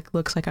face that like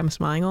looks like I'm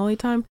smiling all the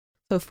time.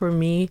 So for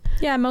me,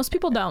 yeah, most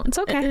people don't. It's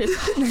okay.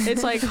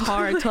 It's like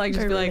hard to like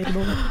just be like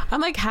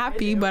I'm like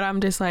happy, but I'm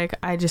just like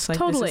I just like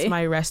Totally. This is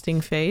my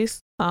resting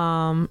face.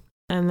 And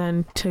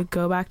then to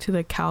go back to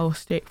the Cal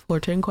State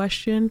Fullerton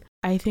question,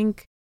 I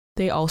think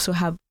they also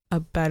have a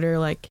better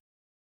like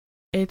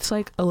it's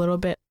like a little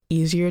bit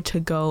easier to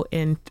go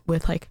in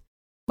with like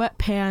wet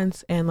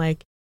pants and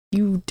like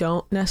you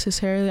don't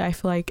necessarily, I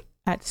feel like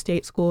at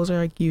state schools or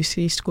like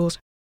UC schools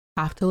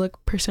have to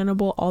look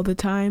presentable all the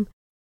time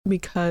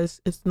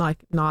because it's like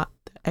not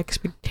the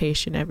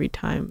expectation every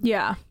time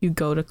Yeah. you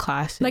go to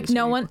classes. Like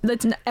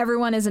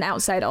everyone isn't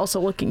outside also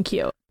looking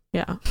cute.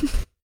 Yeah.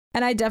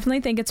 And I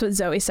definitely think it's what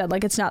Zoe said.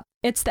 Like it's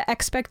the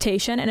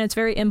expectation and it's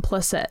very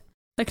implicit.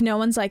 Like no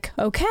one's like,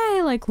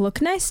 okay, like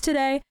look nice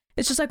today.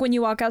 It's just like when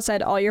you walk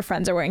outside, all your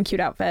friends are wearing cute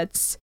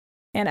outfits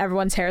and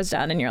everyone's hair is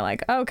done and you're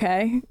like,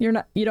 okay, you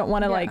don't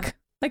want to like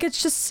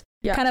it's just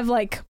kind of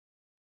like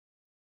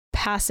a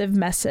passive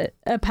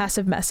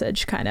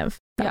message kind of.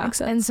 That makes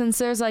sense. And since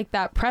there's like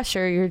that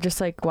pressure, you're just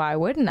like, why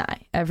wouldn't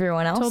I?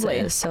 Everyone else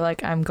is. So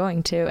like I'm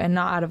going to, and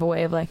not out of a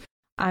way of like,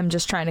 I'm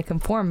just trying to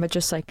conform, but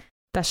just like,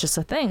 that's just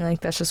a thing. Like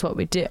that's just what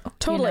we do.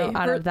 Totally.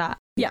 Out of that.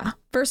 Yeah.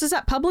 Versus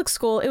at public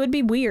school, it would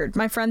be weird.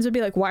 My friends would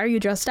be like, why are you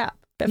dressed up?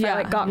 If I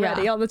like got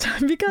ready all the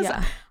time because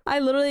I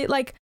literally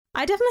like,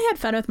 I definitely had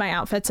fun with my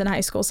outfits in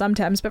high school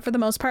sometimes, but for the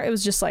most part, it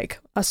was just like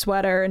a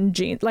sweater and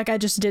jeans. Like I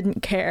just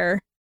didn't care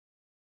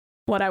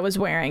what I was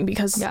wearing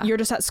because you're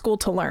just at school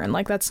to learn.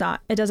 Like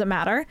it doesn't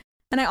matter.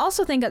 And I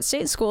also think at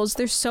state schools,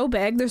 they're so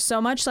big. There's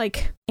so much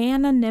like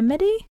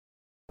anonymity.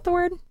 The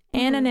word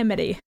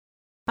anonymity.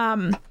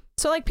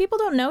 So like people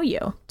don't know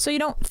you. So you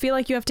don't feel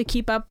like you have to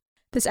keep up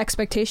this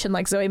expectation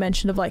like Zoe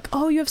mentioned of like,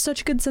 oh, you have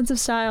such a good sense of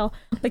style.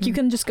 Like you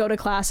can just go to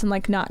class and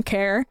like not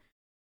care.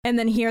 And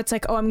then here it's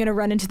like, oh, I'm going to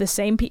run into the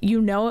same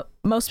people.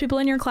 Most people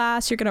in your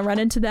class, you're going to run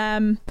into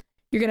them.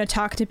 You're going to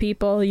talk to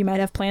people. You might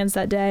have plans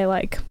that day.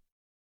 Like,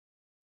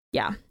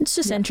 yeah, it's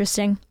just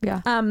interesting.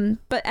 Yeah.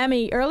 But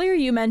Emmy, earlier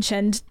you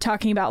mentioned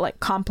talking about like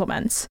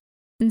compliments.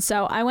 And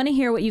so I want to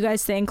hear what you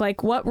guys think.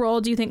 Like, what role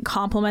do you think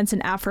compliments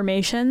and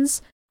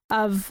affirmations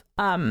of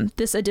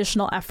this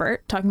additional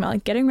effort, talking about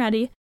like getting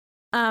ready,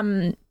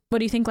 what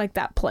do you think like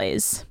that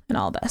plays in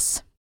all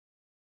this?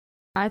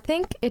 I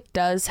think it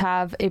does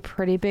have a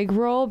pretty big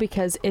role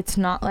because it's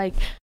not like,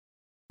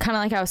 kind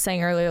of like I was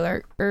saying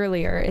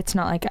earlier, it's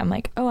not like I'm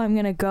like, oh, I'm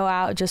going to go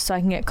out just so I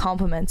can get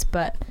compliments,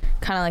 but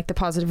kind of like the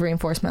positive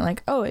reinforcement,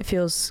 like, oh, it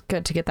feels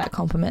good to get that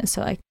compliment.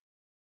 So like,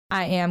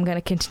 I am going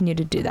to continue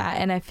to do that.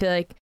 And I feel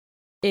like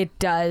it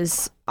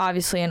does,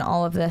 obviously in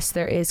all of this,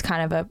 there is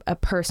kind of a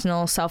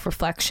personal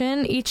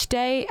self-reflection each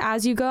day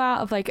as you go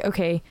out of like,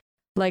 okay,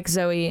 like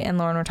Zoe and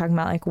Lauren were talking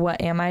about, like,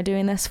 what am I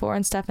doing this for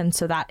and stuff. And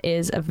so that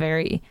is a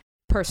very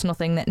personal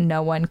thing that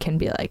no one can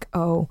be like,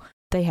 oh,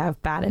 they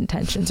have bad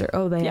intentions or,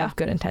 oh, they have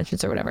good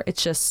intentions or whatever.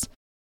 It's just,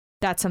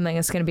 that's something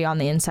that's going to be on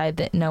the inside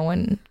that no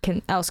one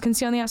else can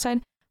see on the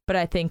outside. But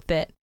I think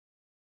that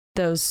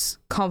those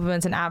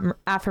compliments and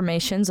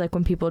affirmations, like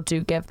when people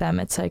do give them,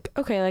 it's like,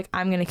 okay, like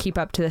I'm going to keep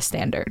up to the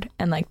standard.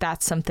 And like,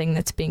 that's something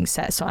that's being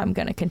set. So I'm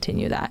going to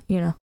continue that,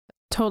 you know?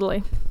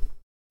 Totally.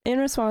 In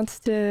response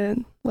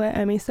to what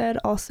Emmy said,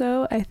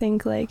 also, I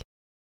think like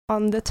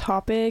on the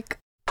topic,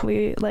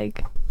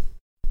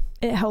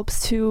 it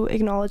helps to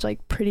acknowledge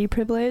like pretty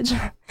privilege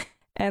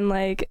and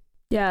like,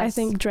 I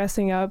think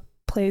dressing up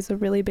plays a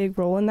really big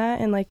role in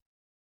that. And like,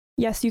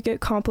 yes, you get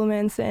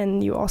compliments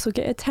and you also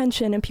get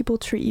attention and people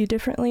treat you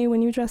differently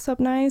when you dress up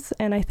nice.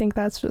 And I think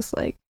that's just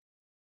like,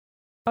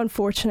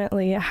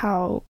 unfortunately,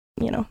 how,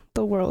 you know,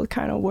 the world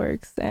kind of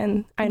works.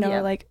 And I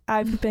know like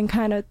I've been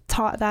kind of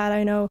taught that.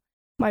 I know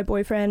my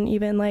boyfriend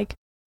even like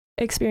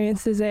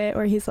experiences it,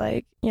 or he's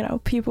like, you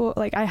know, people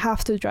like, I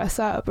have to dress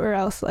up or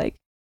else like,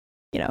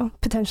 you know,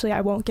 potentially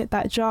I won't get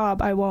that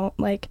job. I won't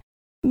like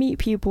meet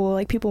people,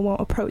 like people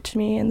won't approach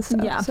me and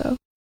stuff. Yeah. So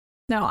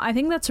no, I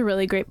think that's a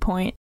really great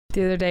point.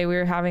 The other day we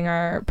were having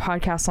our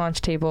podcast launch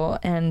table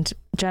and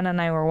Jenna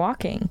and I were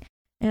walking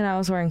and I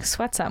was wearing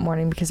sweats that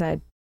morning because I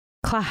had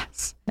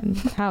class. And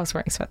I was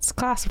wearing sweats.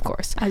 Class, of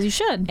course. As you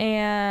should.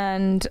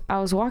 And I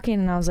was walking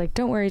and I was like,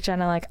 don't worry,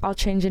 Jenna, like, I'll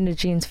change into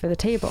jeans for the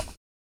table.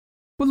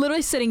 We're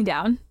literally sitting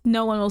down.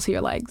 No one will see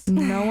your legs.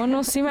 No one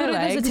will see my Literally,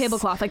 legs. There's a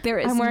tablecloth. Like, there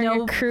is I'm wearing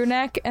no... a crew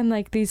neck and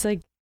like these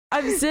like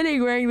I'm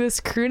sitting wearing this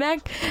crew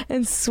neck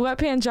and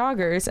sweatpant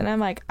joggers, and I'm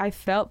like, I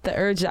felt the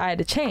urge that I had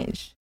to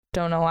change.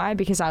 Don't know why,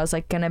 because I was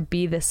like gonna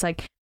be this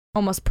like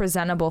almost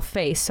presentable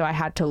face, so I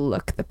had to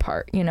look the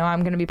part. You know,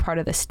 I'm gonna be part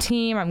of this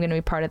team. I'm gonna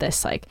be part of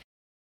this, like,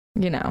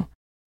 you know,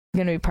 I'm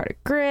gonna be part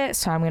of Grit,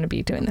 so I'm gonna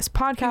be doing this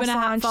podcast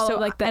launch. Follow, so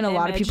like, the and a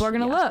lot of image. people are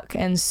gonna Yeah. look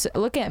and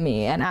look at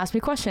me and ask me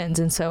questions,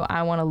 and so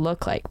I want to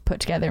look like put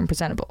together and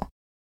presentable.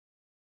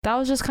 That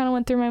was just kind of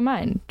went through my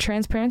mind.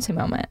 Transparency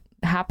moment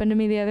happened to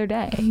me the other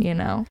day. You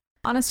know.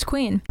 Honest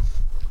queen.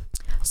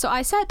 So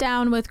I sat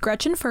down with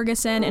Gretchen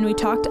Ferguson and we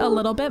talked a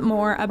little bit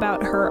more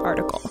about her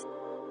article.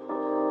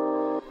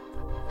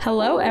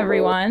 Hello,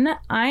 everyone.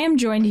 I am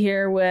joined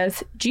here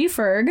with G.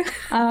 Ferg,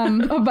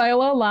 a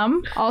Biola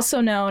alum,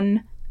 also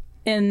known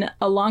in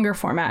a longer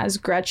format as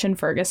Gretchen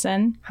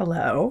Ferguson.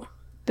 Hello.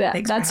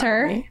 Thanks That's for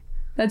having her. me.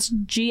 That's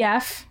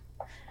GF,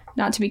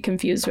 not to be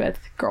confused with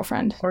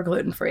girlfriend. Or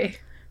gluten free.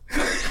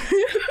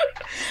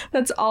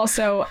 That's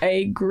also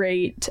a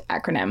great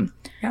acronym.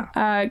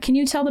 Yeah. Can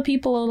you tell the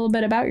people a little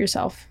bit about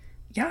yourself?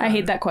 Yeah. I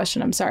hate that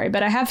question. I'm sorry,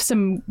 but I have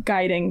some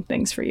guiding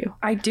things for you.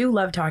 I do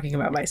love talking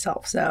about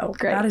myself, so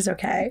Great. that is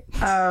okay.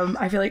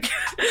 I feel like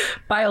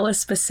Biola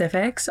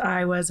specifics.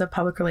 I was a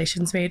public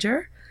relations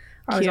major.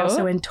 I was Cute.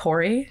 also in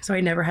Tory, so I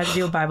never had to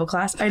do a Bible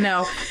class. I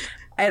know.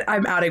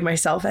 I'm outing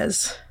myself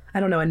as, I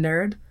don't know, a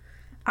nerd.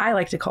 I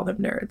like to call them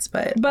nerds,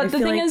 but I The feel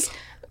thing like- is,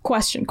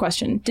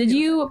 question. Did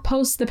you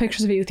post the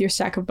pictures of you with your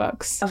stack of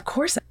books? Of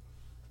course.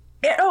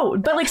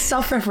 But like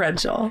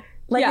self-referential.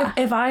 Like Yeah.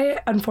 if I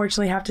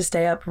unfortunately have to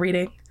stay up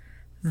reading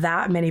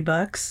that many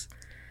books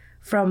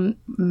from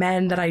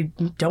men that I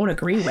don't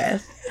agree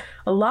with,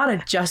 a lot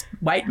of just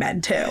white men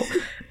too,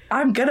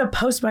 I'm gonna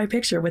post my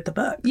picture with the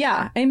book.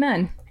 Yeah,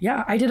 amen.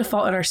 Yeah, I did a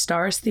Fault in Our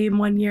Stars theme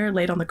one year,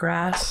 laid on the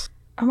grass,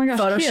 Oh my gosh,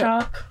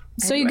 Photoshop. cute.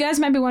 So you guys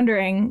might be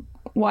wondering,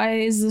 why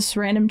is this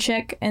random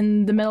chick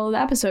in the middle of the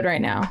episode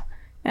right now?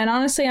 And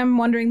honestly, I'm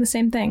wondering the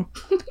same thing.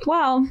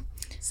 Well,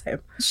 Same.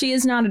 she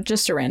is not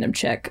just a random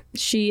chick.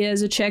 She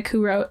is a chick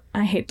who wrote,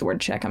 I hate the word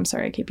chick. I'm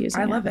sorry, I keep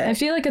using it. I love it. I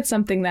feel like it's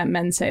something that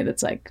men say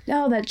that's like,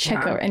 oh, that chick.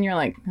 Yeah. And you're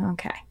like,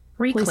 okay.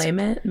 Reclaim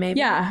it, maybe.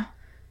 Yeah,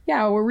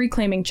 we're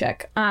reclaiming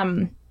chick.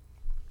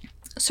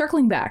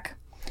 Circling back,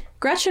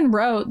 Gretchen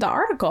wrote the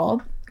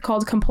article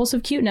called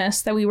Compulsive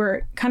Cuteness that we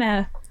were kind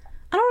of,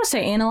 I don't want to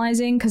say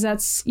analyzing, because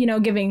that's, you know,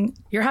 giving,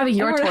 You're having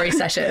your Tory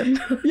session.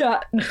 yeah,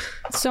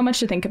 so much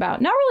to think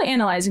about. Not really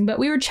analyzing, but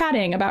we were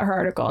chatting about her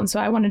article. And so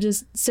I want to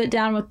just sit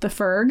down with the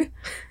Ferg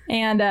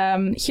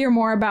and hear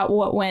more about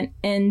what went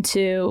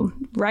into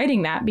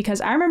writing that, because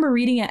I remember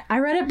reading it. I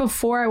read it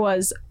before I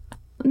was,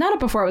 not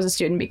before I was a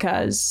student,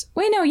 because,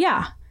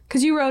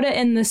 because you wrote it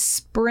in the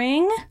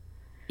spring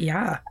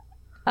Yeah.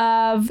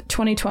 of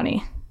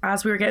 2020.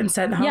 As we were getting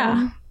sent home,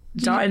 Yeah.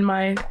 dotting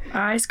my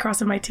I's,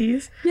 crossing my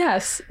T's.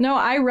 Yes. No,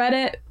 I read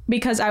it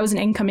because I was an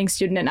incoming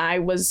student and I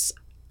was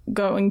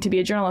going to be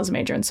a journalism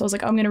major. And so I was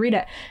like, oh, I'm going to read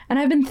it. And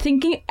I've been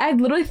thinking, I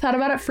literally thought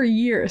about it for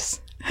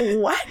years.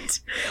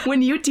 What?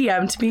 When you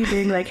DM'd me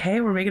being like, hey,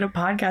 we're making a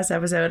podcast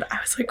episode, I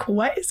was like,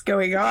 what is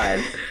going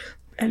on?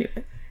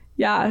 Anyway,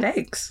 Yeah.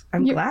 thanks.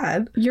 I'm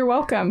glad. You're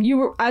welcome. You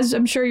were, as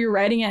I'm sure you're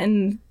writing it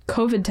in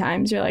COVID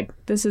times, you're like,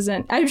 this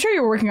isn't, I'm sure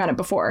you were working on it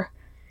before,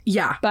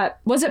 Yeah. but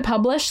was it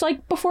published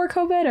like before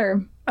COVID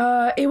or?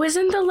 It was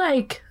in the,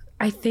 like,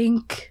 I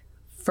think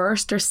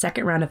first or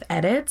second round of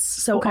edits.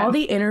 So Okay. all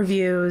the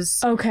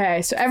interviews.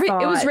 Okay. So it was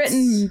Thoughts.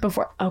 written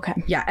before. Okay.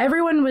 Yeah.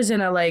 Everyone was in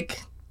a,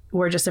 like,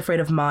 we're just afraid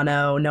of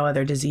mono, no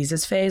other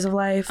diseases phase of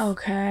life.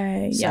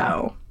 Okay. Yeah.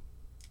 So,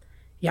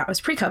 yeah, it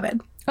was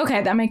pre-COVID.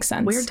 Okay. That makes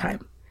sense. Weird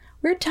time.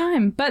 Weird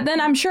time. But then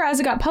I'm sure as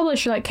it got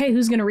published, you're like, hey,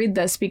 who's going to read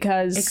this?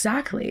 Because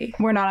Exactly.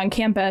 we're not on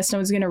campus. No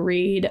one's going to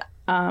read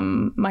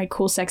my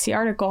cool, sexy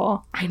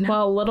article. I know.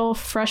 Well, little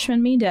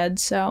freshman me did.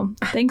 So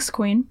thanks,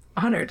 Queen.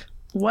 Honored.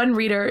 One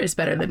reader is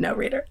better than no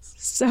readers.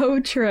 So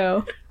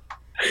true.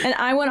 And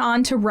I went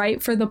on to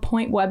write for the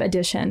Point Web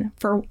edition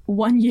for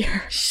 1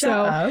 year. Shut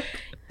up.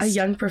 A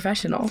young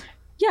professional.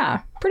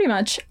 Yeah, pretty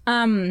much.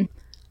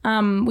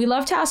 We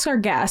love to ask our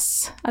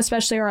guests,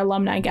 especially our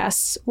alumni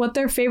guests, what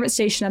their favorite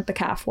station at the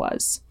CAF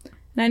was.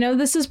 And I know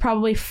this is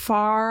probably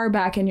far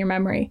back in your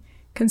memory,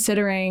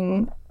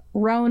 considering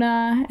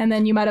Rona, and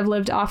then you might have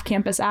lived off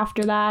campus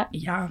after that.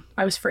 Yeah,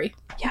 I was free.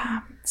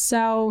 Yeah.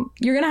 So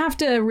you're going to have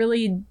to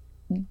really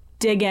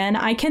dig in.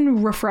 I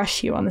can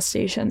refresh you on the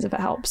stations if it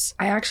helps.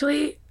 I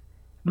actually,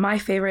 my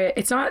favorite,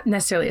 it's not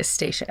necessarily a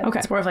station. Okay.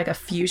 It's more of like a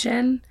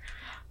fusion.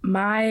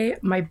 My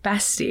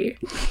bestie,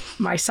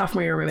 my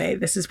sophomore year roommate,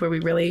 this is where we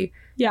really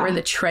Yeah. were in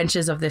the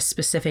trenches of this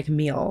specific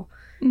meal.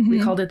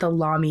 We called it the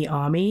Lami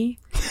Ami,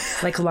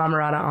 like La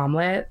Mirada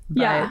omelet,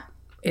 but Yeah.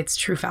 it's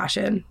true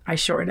fashion. I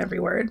shorten every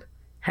word,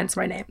 hence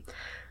my name.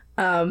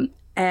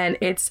 And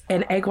it's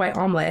an egg white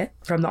omelet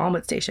from the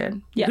omelet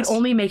station. You Yes. can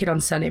only make it on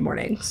Sunday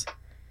mornings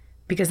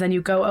because then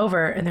you go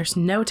over and there's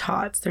no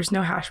tots, there's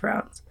no hash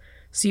browns.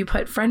 So you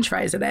put French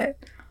fries in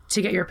it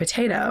to get your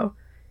potato.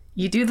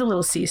 You do the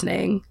little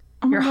seasoning,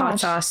 your hot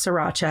sauce,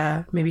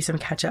 sriracha, maybe some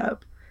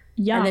ketchup.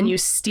 Yum. And then you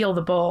steal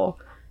the bowl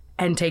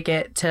and take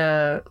it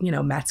to,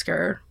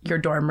 Metzger, your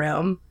dorm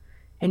room,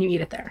 and you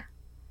eat it there.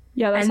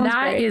 Yeah, that and sounds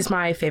that great. is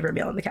my favorite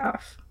meal in the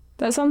calf.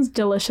 That sounds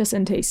delicious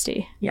and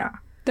tasty. Yeah.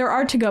 There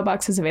are to-go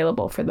boxes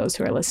available for those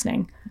who are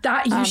listening.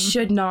 That you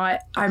should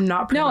not. I'm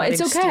not promoting No,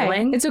 it's okay.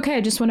 stealing. It's okay.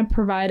 I just want to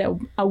provide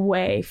a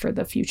way for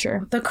the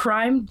future. The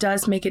crime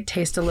does make it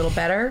taste a little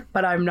better,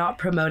 but I'm not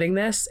promoting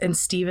this. And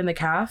Steve and the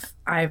calf,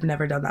 I've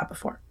never done that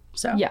before.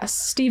 So Yes,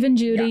 Steve and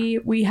Judy,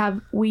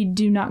 we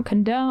do not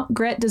condone.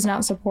 Grit does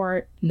not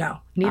support.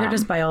 no, neither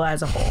does Biola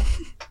as a whole.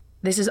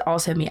 This is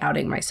also me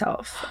outing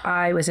myself.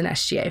 I was an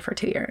SGA for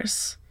 2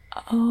 years,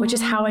 which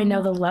is how I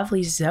know the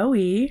lovely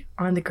Zoe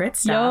on the Grit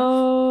stuff.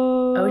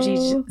 Yo,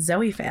 OG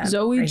Zoe fan.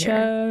 Zoe right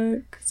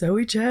here. check.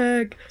 Zoe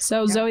check.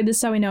 So Zoe, this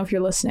is how we know if you're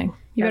listening.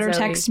 You Yeah, better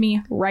Zoe. text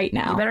me right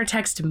now. You better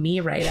text me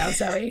right now,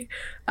 Zoe.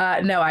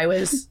 No, I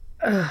was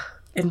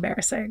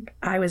embarrassing.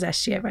 I was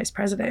SGA vice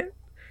president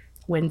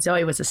when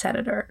Zoe was a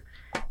senator.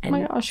 And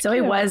my gosh, Zoe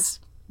cute. was,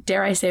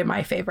 dare I say,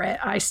 my favorite.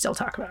 I still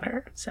talk about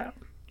her. So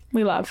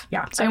We love.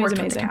 yeah, Zoe's I worked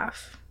amazing. with the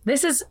calf.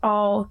 This is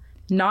all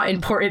not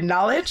important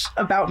knowledge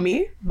about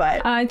me,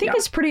 but I think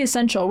it's pretty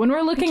essential when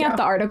we're looking at you.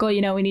 the article. We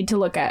need to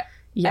look at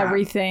Yeah.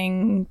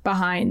 everything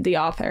behind the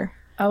author.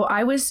 oh,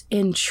 I was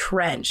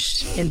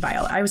entrenched in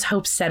Biola. I was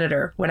Hope's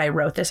senator when I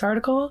wrote this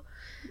article.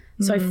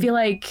 So I feel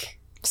like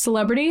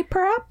Celebrity,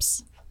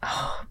 perhaps.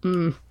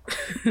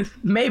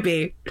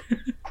 maybe.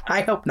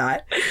 I hope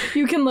not.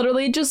 You can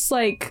literally just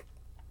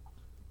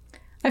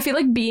I feel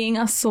like being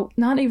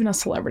not even a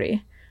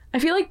celebrity. I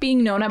feel like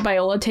being known at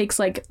Biola takes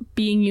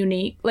being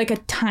unique, a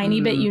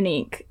tiny bit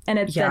unique, and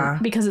it's Yeah.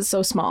 then because it's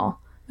so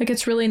small.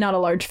 It's really not a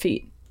large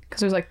feat because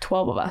there's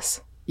 12 of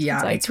us.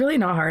 Yeah, it's really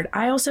not hard.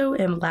 I also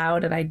am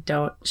loud and I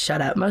don't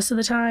shut up most of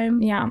the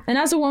time. Yeah, and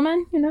as a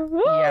woman,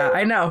 Yeah,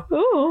 I know.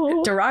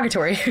 ooh.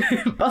 Derogatory,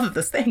 both of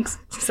those things.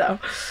 So,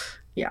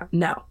 yeah,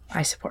 no,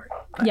 I support.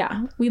 But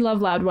Yeah, we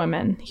love loud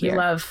women we here.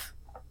 love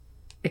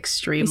He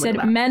extremely said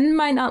loud. men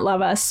might not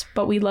love us,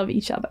 but we love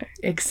each other.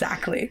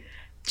 Exactly.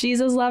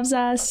 Jesus loves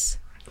us,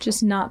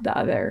 just not the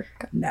other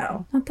guys.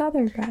 No, Not the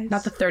other guys.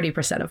 not the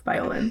 30% of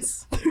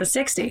violins. The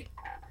 60,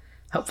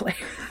 hopefully.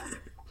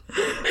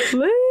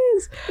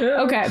 Please.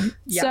 Okay,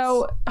 Yes.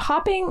 so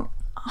hopping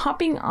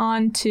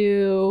on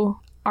to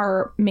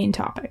our main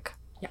topic.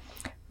 Yeah.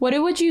 What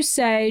would you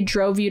say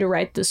drove you to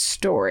write this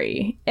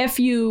story? If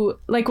you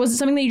was it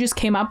something that you just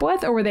came up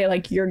with, or were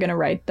they you're gonna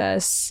write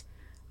this?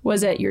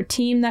 Was it your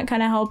team that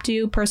kind of helped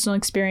you? Personal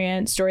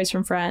experience, stories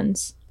from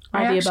friends,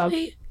 all the above?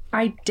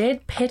 I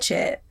did pitch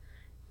it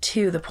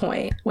to The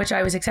Point, which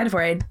I was excited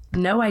for. I had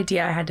no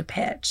idea I had to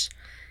pitch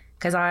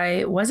because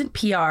I wasn't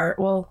PR.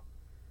 Well,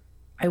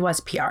 I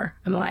was PR.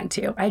 I'm lying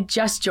to you. I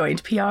just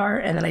joined PR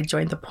and then I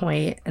joined The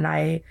Point, and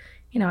I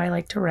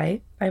like to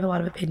write. I have a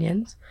lot of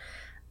opinions.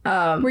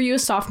 Were you a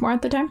sophomore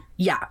at the time?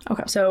 Yeah.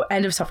 Okay. So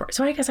end of sophomore.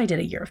 So I guess I did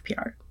a year of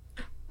PR.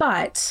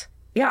 But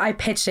yeah, I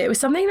pitched it. It was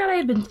something that I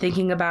had been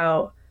thinking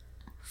about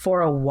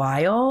for a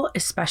while,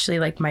 especially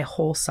my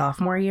whole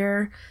sophomore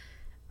year.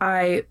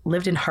 I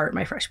lived in Hart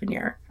my freshman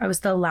year. I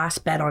was the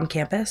last bed on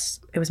campus.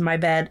 It was my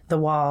bed, the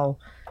wall,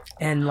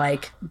 and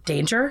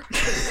danger.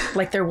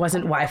 There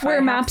wasn't Wi-Fi. Where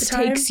half Maps the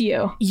time. takes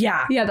you.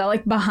 Yeah. Yeah,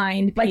 that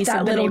behind piece That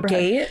of the little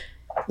neighborhood.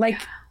 gate.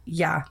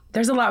 Yeah.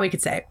 There's a lot we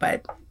could say,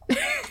 but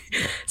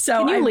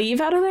so Can you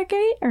leave out of that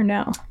gate or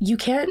no? you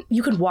can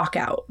walk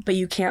out, but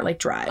you can't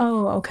drive.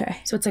 Oh, okay.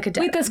 So it's a dead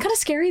Wait, that's kind of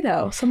scary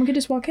though. Someone could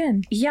just walk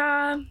in.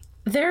 Yeah,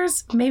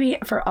 there's maybe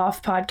for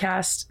off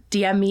podcast,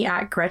 DM me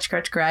at Gretch.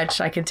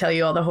 I can tell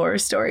you all the horror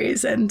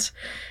stories and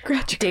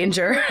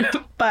danger.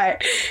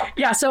 But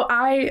yeah, so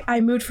I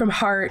moved from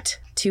Hart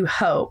to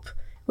Hope,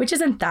 which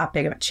isn't that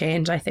big of a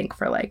change, I think,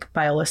 for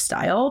Biola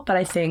style. But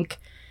I think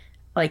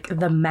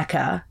the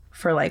mecca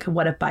for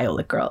what a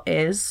Biola girl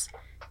is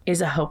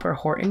a Hope or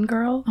Horton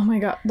girl. Oh my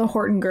god, the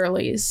Horton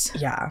girlies.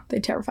 Yeah. They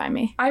terrify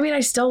me. I mean, I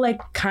still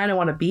kind of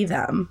want to be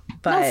them,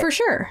 but No, for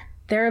sure.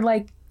 they're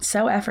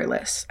so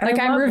effortless. And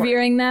I I'm love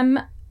revering them,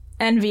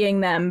 envying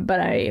them, but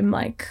I'm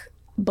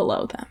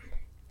below them.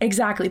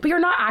 Exactly. But you're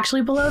not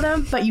actually below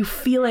them, but you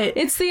feel it.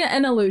 It's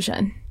an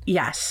illusion.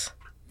 Yes.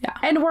 Yeah.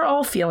 And we're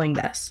all feeling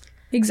this.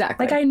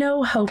 Exactly. I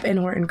know Hope and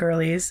Horton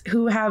girlies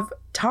who have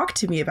talked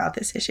to me about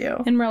this issue.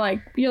 and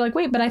you're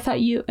wait, but I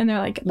thought you, and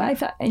they're but I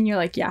thought, and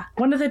you're yeah.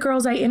 One of the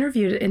girls I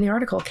interviewed in the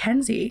article,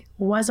 Kenzie,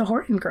 was a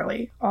Horton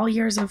girly all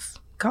years of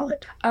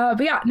college.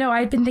 But yeah, no,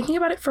 I'd been thinking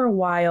about it for a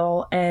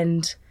while,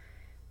 and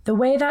the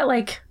way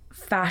that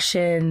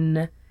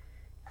fashion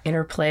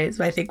interplays,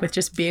 I think, with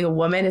just being a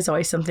woman is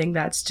always something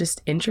that's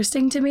just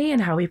interesting to me,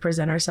 and how we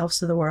present ourselves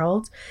to the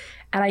world.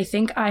 And I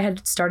think I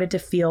had started to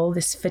feel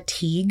this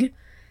fatigue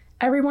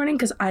every morning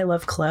because I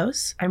love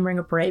clothes. I'm wearing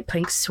a bright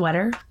pink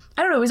sweater.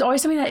 I don't know, it was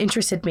always something that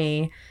interested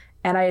me.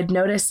 And I had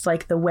noticed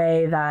the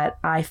way that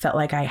I felt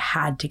like I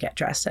had to get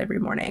dressed every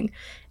morning.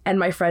 And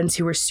my friends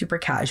who were super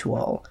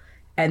casual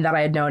and that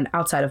I had known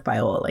outside of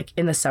Biola, like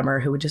in the summer,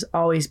 who would just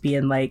always be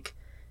in like,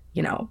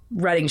 you know,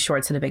 running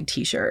shorts and a big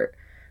t-shirt.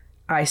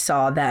 I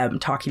saw them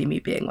talking to me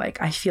being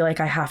like, I feel like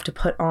I have to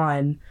put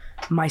on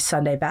my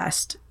Sunday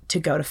best to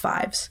go to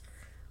Fives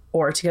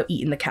or to go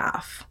eat in the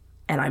caf.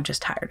 And I'm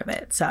just tired of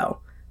it. So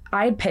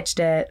I had pitched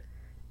it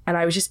and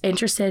I was just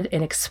interested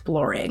in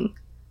exploring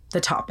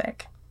the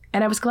topic.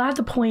 And I was glad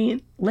the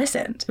Point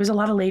listened. There was a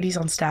lot of ladies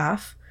on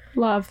staff.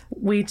 Love.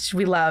 We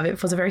love.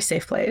 It was a very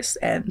safe place.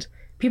 And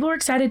people were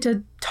excited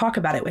to talk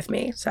about it with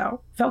me.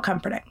 So it felt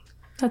comforting.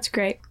 That's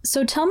great.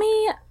 So tell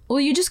me, well,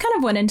 you just kind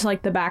of went into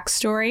like the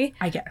backstory,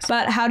 I guess.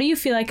 but how do you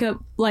feel like it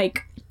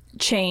like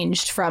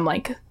changed from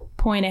like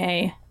point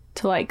A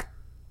to like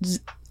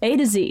A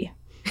to Z?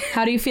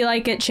 How do you feel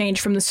like it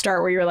changed from the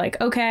start where you're like,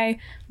 okay,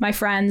 my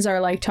friends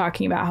are like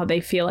talking about how they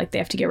feel like they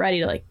have to get ready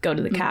to like go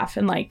to the caf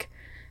and like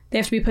they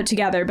have to be put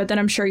together, but then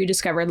I'm sure you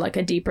discovered like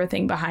a deeper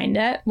thing behind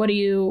it.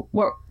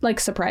 What like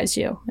surprised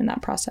you in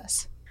that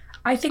process?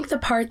 I think the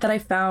part that I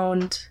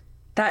found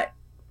that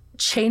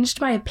changed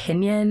my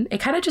opinion, it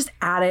kind of just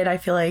added, I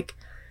feel like,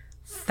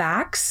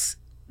 facts.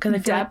 Because I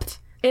feel Depth.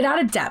 It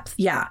added depth,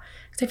 yeah.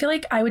 Because I feel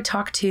like I would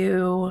talk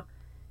to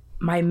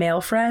my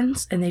male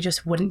friends and they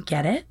just wouldn't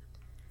get it.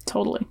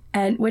 Totally.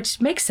 And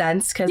which makes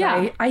sense because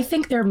Yeah. I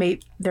think there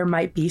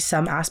might be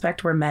some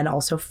aspect where men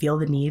also feel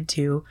the need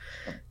to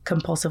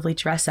compulsively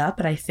dress up.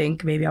 And I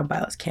think maybe on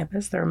Biola's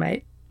campus there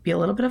might be a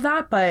little bit of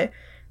that, but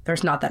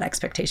there's not that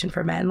expectation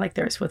for men like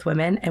there is with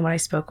women. And when I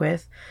spoke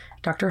with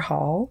Dr.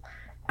 Hall,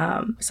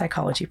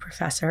 psychology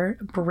professor,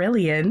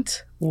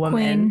 brilliant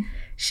woman. Queen.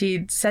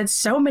 She said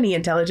so many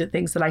intelligent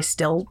things that I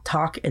still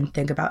talk and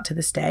think about to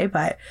this day,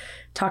 but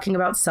talking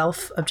about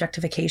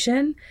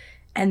self-objectification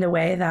and the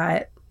way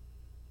that,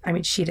 I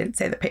mean, she didn't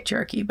say the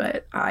patriarchy,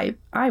 but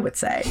I would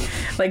say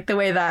like the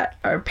way that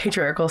our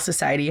patriarchal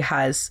society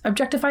has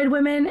objectified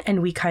women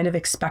and we kind of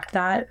expect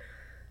that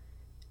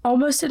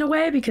almost in a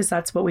way because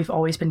that's what we've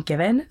always been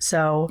given.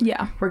 So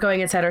Yeah. we're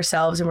going inside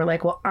ourselves and we're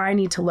like, well, I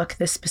need to look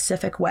this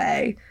specific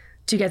way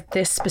to get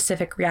this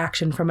specific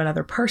reaction from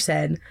another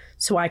person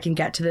so I can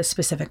get to this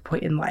specific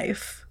point in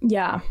life.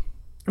 Yeah.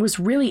 It was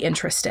really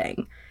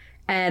interesting.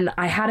 And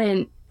I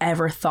hadn't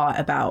ever thought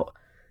about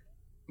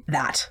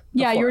that.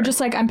 Yeah, you were before. just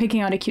like, I'm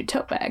picking out a cute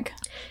tote bag.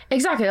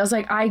 Exactly. I was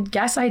like, I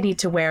guess I need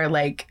to wear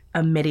like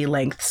a midi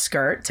length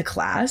skirt to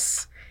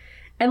class.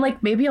 And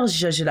like maybe I'll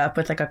zhuzh it up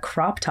with like a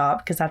crop top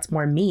because that's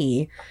more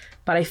me.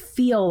 But I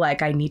feel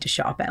like I need to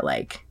shop at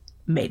like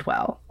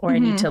Madewell or I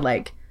need to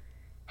like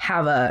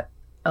have a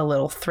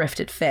little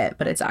thrifted fit,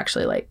 but it's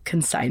actually like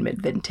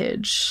consignment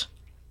vintage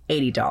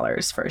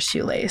 $80 for a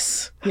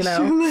shoelace, you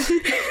know?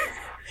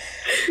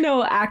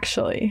 No,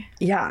 actually.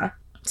 Yeah.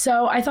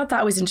 So I thought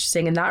that was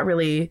interesting and that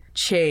really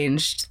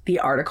changed the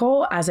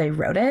article as I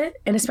wrote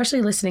it. And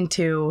especially listening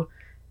to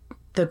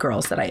the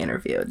girls that I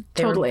interviewed.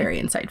 They Totally. were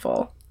very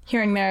insightful.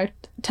 Hearing their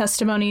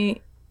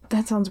testimony,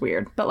 that sounds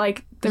weird, but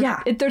like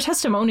their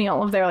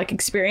testimonial of their like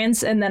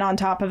experience. And then on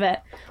top of it,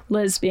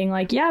 Liz being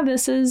like, yeah,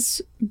 this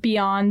is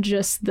beyond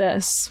just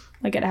this.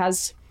 Like it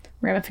has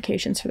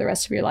ramifications for the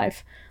rest of your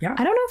life. Yeah.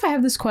 I don't know if I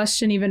have this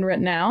question even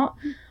written out,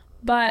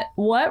 but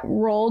what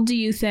role do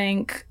you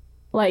think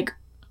like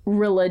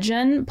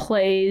religion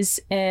plays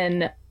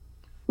in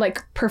like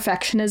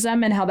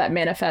perfectionism and how that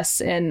manifests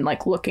in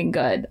like looking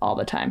good all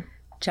the time?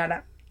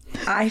 Jenna,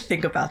 I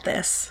think about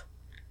this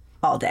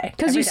all day.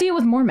 Because you see it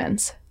with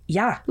Mormons.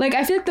 Yeah. Like,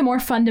 I feel like the more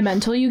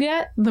fundamental you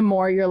get, the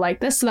more you're like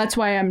this. So that's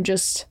why I'm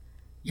just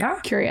Yeah.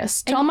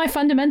 curious. To all my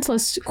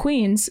fundamentalist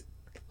queens,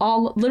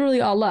 literally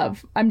all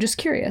love. I'm just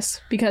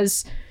curious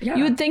because Yeah.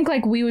 you would think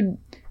like we would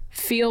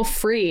feel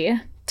free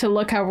to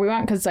look however we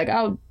want because it's like,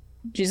 oh,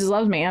 Jesus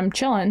loves me. I'm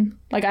chilling.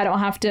 Like, I don't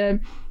have to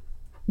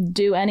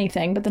do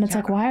anything. But then it's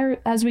like,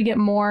 as we get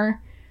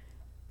more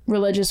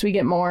religious, we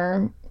get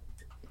more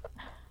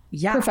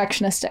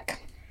perfectionistic.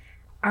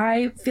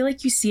 I feel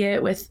like you see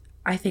it with,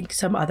 I think,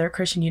 some other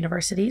Christian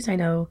universities. I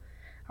know,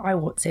 I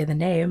won't say the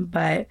name,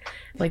 but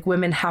like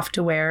women have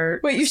to wear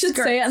Wait, you should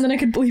skirts. say it and then I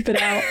could bleep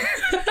it out.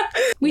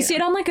 We see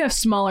it on like a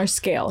smaller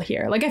scale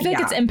here. Like, I feel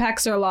like its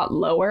impacts are a lot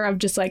lower of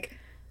just like,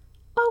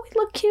 oh, we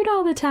look cute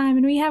all the time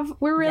and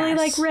we're really Yes.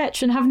 like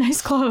rich and have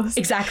nice clothes.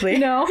 Exactly. You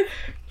know?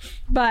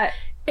 But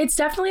It's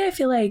definitely, I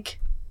feel like,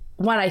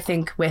 one, I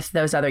think with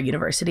those other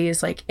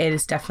universities, like it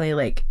is definitely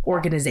like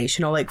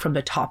organizational, like from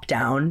the top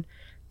down,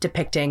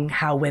 depicting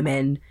how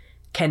women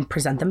can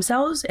present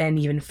themselves and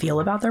even feel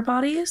about their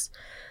bodies.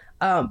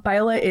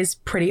 Biola is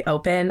pretty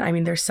open. I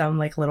mean, there's some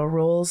like little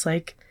rules,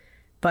 like,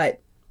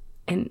 but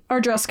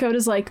our dress code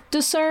is like,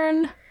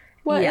 discern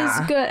what is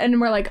good. And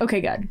we're like,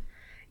 okay, good.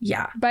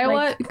 yeah.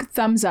 Biola,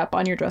 thumbs up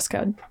on your dress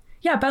code.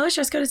 Yeah, Biola's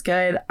dress code is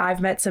good. I've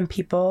met some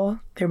people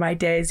through my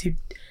days who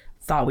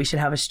thought we should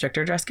have a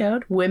stricter dress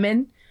code.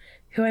 Women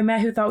who I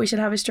met who thought we should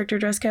have a stricter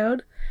dress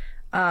code,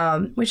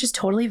 which is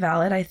totally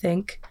valid. I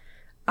think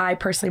I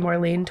personally more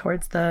lean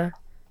towards the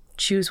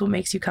choose what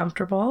makes you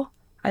comfortable.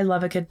 I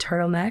love a good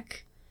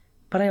turtleneck,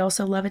 but I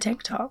also love a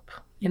tank top,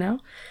 you know?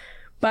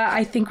 But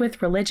I think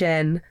with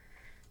religion,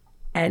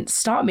 And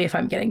stop me if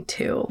I'm getting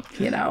too,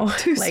 Too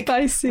like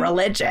spicy.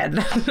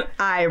 religion.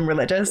 I'm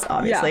religious,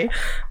 obviously.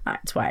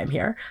 That's why I'm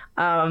here.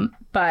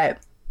 But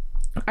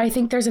I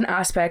think there's an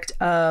aspect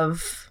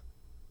of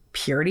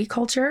purity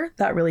culture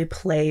that really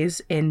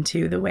plays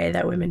into the way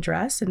that women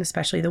dress, and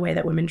especially the way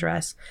that women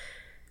dress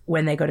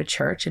when they go to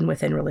church and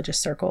within religious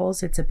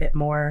circles. It's a bit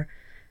more,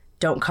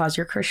 don't cause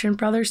your Christian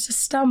brothers to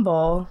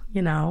stumble,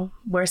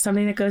 wear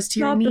something that goes to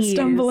your knees.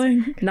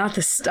 Not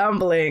the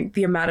stumbling.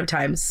 The amount of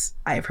times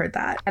I've heard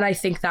that. And I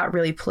think that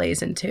really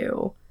plays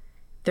into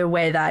the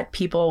way that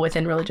people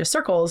within religious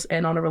circles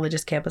and on a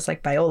religious campus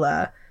like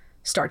Biola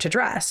start to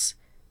dress.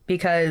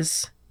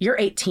 Because you're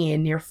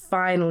 18, you're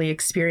finally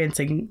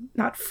experiencing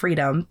not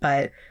freedom,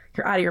 but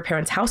you're out of your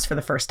parents' house for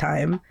the first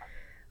time.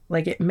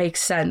 Like, it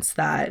makes sense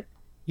that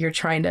you're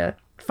trying to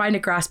find a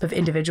grasp of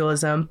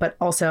individualism, but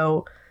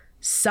also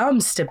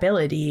some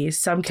stability,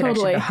 some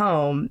connection to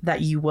home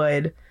that you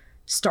would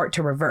start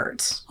to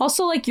revert.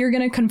 Also, like, you're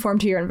going to conform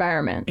to your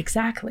environment.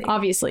 Exactly.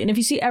 Obviously. And if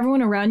you see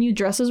everyone around you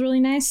dresses really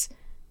nice,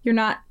 it's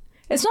not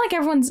like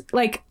everyone's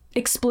like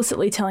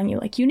explicitly telling you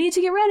like, you need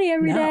to get ready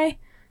every day.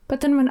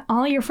 But then when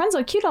all your friends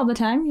look cute all the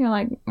time, you're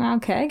like,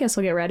 okay, I guess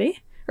I'll get ready.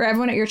 Or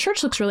everyone at your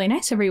church looks really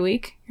nice every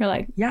week. You're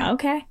like,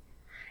 okay.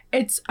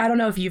 I don't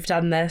know if you've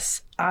done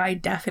this. I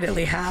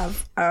definitely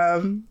have.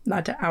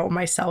 Not to out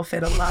myself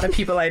and a lot of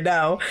people I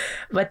know,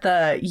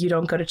 but you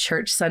don't go to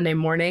church Sunday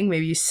morning.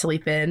 Maybe you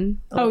sleep in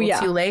a little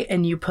too late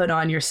and you put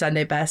on your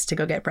Sunday best to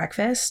go get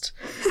breakfast.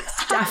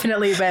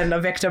 Definitely been a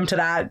victim to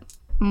that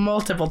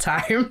multiple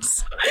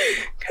times.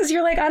 Because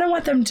you're like, I don't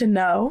want them to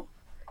know,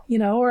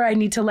 or I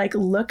need to like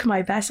look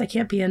my best. I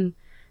can't be in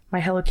my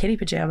Hello Kitty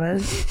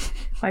pajamas.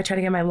 I try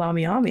to get my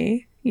Lami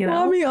Ami,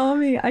 Lami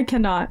Ami. I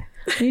cannot.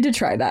 I need to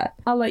try that.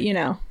 I'll let you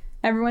know.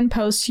 Everyone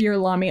post your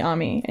Lami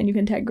Ami and you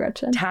can tag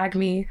Gretchen. Tag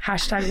me.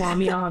 #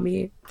 Lami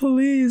Ami.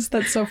 Please.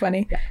 That's so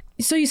funny. Yeah.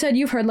 So you said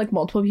you've heard like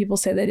multiple people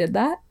say they did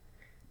that?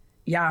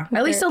 Yeah.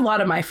 At least a lot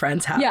of my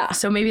friends have. Yeah.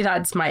 So maybe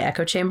that's my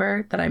echo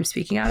chamber that I'm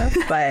speaking out of.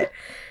 But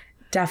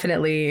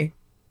definitely.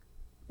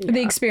 Yeah.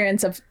 The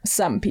experience of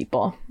some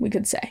people, we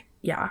could say.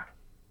 Yeah.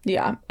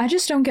 Yeah. I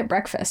just don't get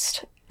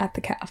breakfast at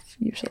the caf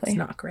usually. It's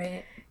not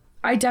great.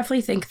 I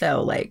definitely think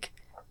though, like,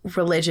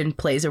 religion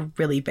plays a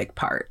really big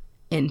part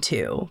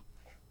into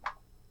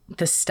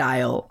the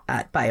style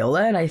at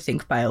Biola, and I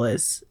think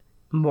Biola's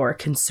more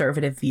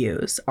conservative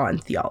views on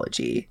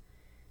theology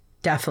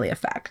definitely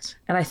affect.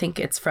 And I think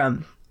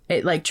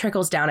it like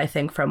trickles down, I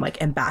think, from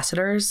like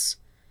ambassadors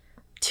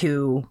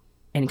to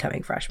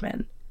incoming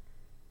freshmen.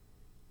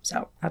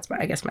 So that's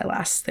my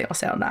last thing I'll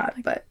say on that.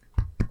 But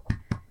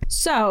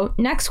so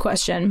next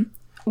question.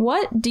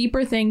 What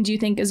deeper thing do you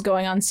think is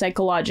going on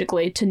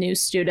psychologically to new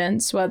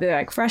students, whether they're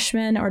like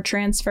freshmen or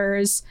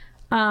transfers,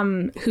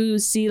 who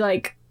see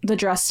like the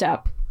dressed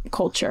up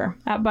culture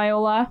at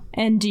Biola?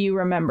 And do you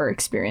remember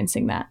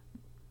experiencing that?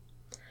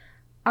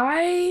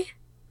 I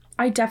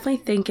definitely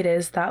think it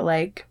is that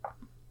like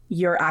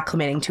you're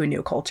acclimating to a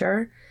new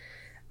culture.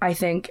 I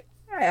think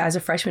as a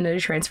freshman and a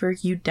transfer,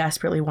 you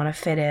desperately want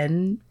to fit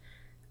in.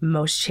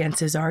 Most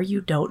chances are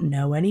you don't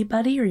know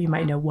anybody, or you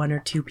might know one or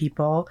two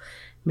people.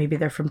 Maybe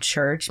they're from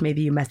church.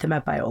 Maybe you met them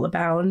at Biola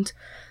Bound.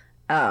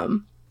 I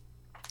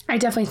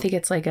definitely think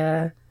it's like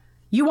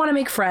you want to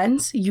make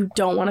friends. You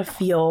don't want to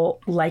feel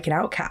like an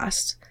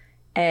outcast.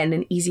 And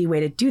an easy way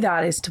to do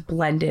that is to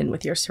blend in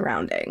with your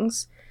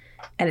surroundings.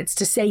 And it's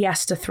to say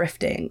yes to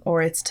thrifting,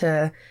 or it's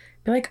to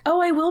be like, oh,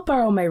 I will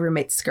borrow my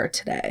roommate's skirt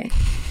today.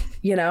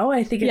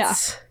 I think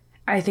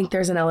I think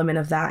there's an element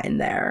of that in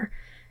there.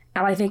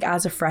 And I think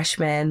as a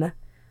freshman,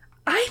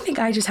 I think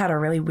I just had a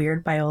really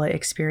weird Biola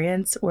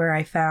experience where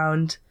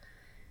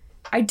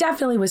I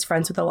definitely was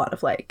friends with a lot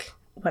of like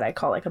what I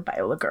call like a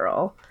Biola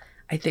girl.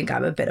 I think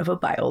I'm a bit of a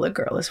Biola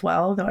girl as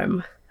well, though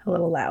I'm a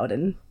little loud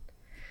and,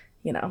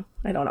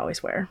 I don't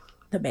always wear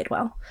the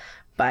Madewell.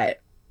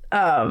 But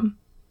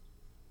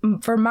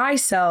for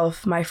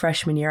myself, my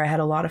freshman year, I had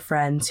a lot of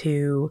friends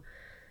who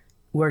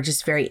were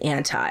just very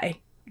anti,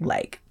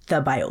 like,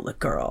 the Biola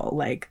girl.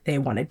 Like, they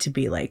wanted to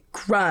be like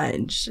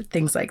grunge,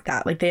 things like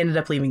that. Like, they ended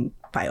up leaving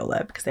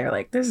Biola because they were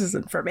like, this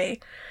isn't for me.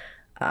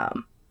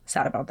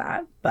 Sad about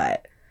that.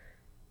 But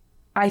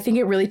I think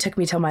it really took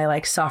me till my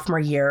like sophomore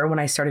year when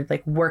I started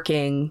like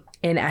working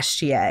in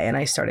SGA, and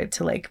I started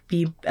to like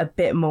be a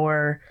bit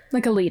more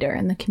like a leader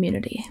in the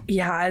community.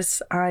 Yeah,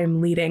 as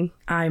I'm leading,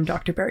 I'm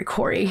Dr. Barry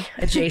Corey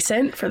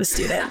adjacent for the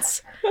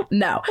students.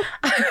 No,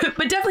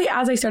 but definitely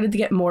as I started to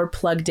get more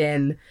plugged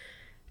in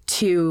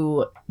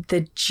to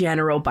the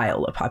general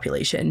Biola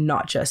population,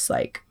 not just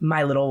like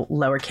my little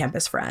lower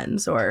campus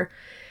friends or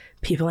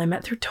people I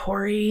met through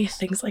Tori,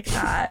 things like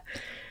that.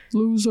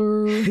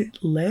 Loser.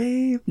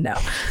 Lame. No,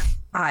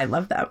 I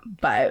love them,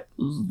 but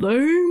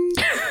lame.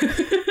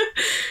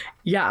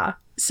 Yeah.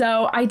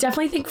 So I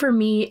definitely think for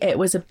me, it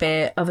was a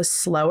bit of a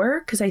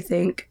slower, because I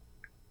think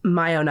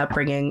my own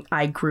upbringing,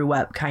 I grew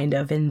up kind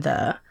of in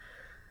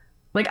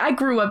I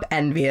grew up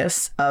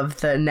envious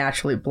of the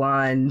naturally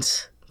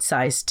blonde,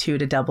 size 2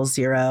 to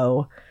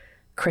 00,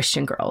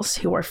 Christian girls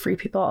who are free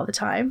people all the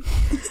time.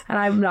 And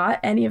I'm not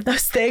any of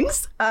those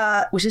things,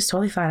 which is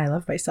totally fine. I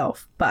love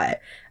myself.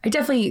 But I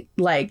definitely,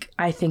 like,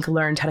 I think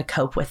learned how to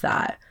cope with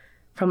that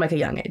from like a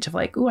young age of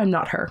like, ooh, I'm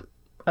not her.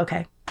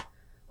 Okay,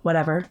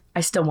 whatever.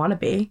 I still want to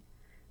be.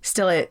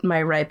 Still at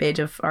my ripe age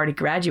of already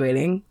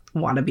graduating,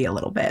 want to be a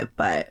little bit.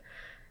 But,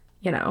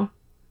 you know,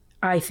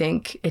 I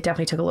think it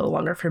definitely took a little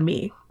longer for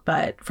me.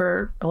 But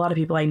for a lot of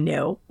people I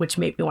knew, which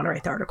made me want to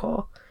write the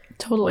article,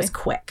 Totally. was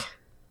quick.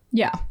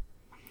 Yeah.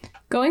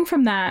 Going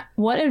from that,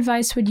 what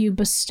advice would you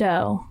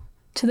bestow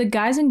to the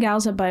guys and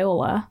gals at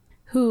Biola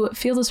who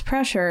feel this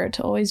pressure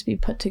to always be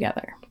put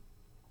together?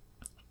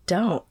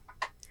 Don't.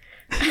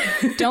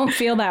 Don't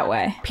feel that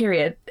way.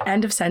 Period.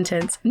 End of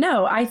sentence.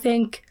 No, I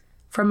think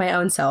for my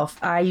own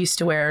self, I used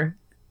to wear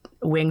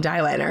winged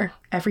eyeliner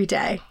every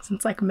day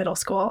since like middle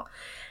school.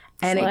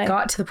 And Slay. it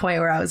got to the point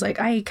where I was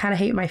like, I kind of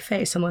hate my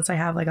face unless I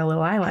have like a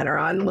little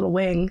eyeliner on, a little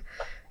wing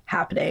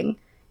happening.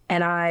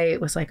 And I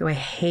was like, oh, I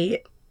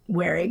hate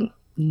wearing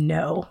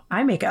no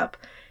eye makeup.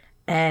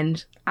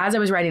 And as I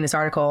was writing this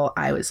article,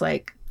 I was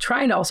like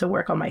trying to also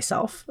work on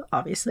myself,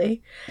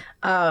 obviously,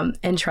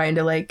 and trying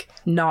to like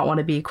not want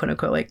to be quote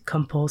unquote like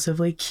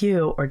compulsively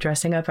cute or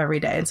dressing up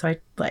every day. And so I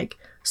like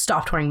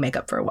stopped wearing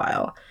makeup for a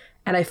while.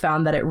 And I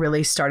found that it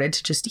really started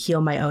to just heal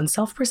my own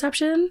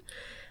self-perception.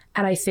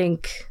 And I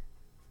think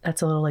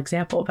that's a little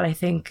example, but I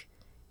think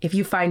if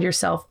you find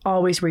yourself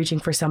always reaching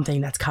for something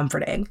that's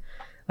comforting,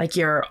 like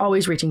you're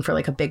always reaching for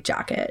like a big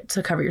jacket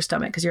to cover your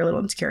stomach because you're a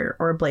little insecure,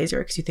 or a blazer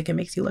because you think it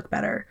makes you look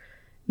better,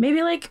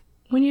 maybe like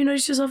when you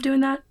notice yourself doing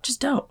that, just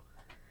don't.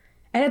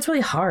 And it's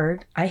really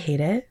hard. I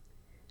hate it.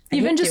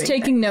 Even just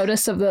taking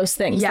notice of those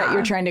things that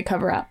you're trying to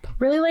cover up.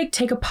 Really like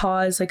take a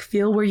pause, like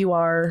feel where you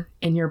are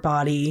in your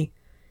body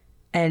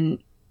and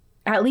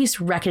at least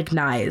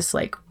recognize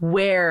like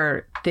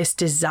where this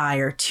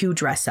desire to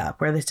dress up,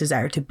 where this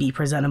desire to be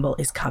presentable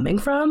is coming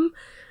from,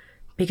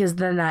 because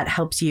then that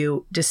helps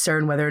you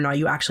discern whether or not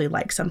you actually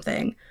like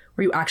something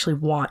or you actually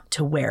want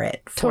to wear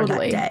it for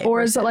that day.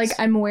 Or is it like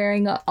I'm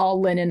wearing an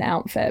all linen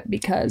outfit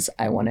because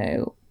I want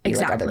to be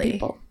like other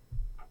people?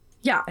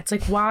 Yeah, it's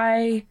like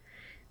why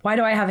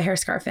do I have a hair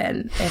scarf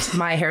in if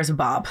my hair is a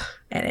bob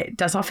and it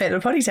does not fit in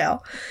a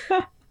ponytail?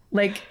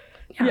 Like,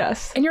 yeah.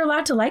 Yes. And you're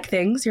allowed to like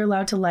things. You're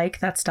allowed to like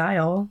that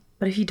style.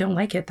 But if you don't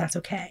like it, that's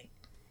okay.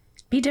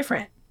 Be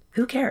different.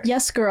 Who cares?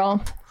 Yes,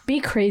 girl.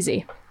 Be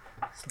crazy.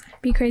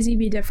 Be crazy,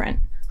 be different.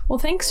 Well,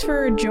 thanks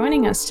for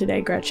joining us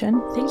today,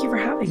 Gretchen. Thank you for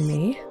having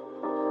me.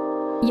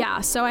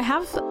 Yeah, so I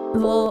have a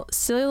little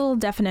silly little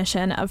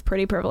definition of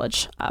pretty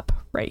privilege up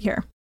right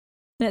here.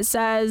 And it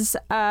says,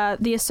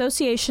 the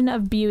association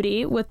of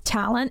beauty with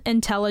talent,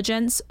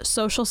 intelligence,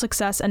 social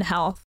success, and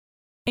health.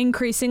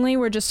 Increasingly,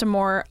 we're just a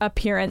more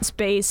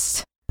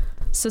appearance-based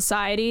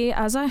society,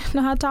 as I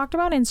had talked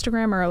about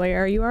Instagram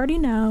earlier. You already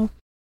know.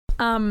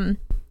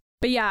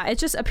 But yeah, it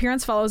just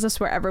appearance follows us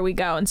wherever we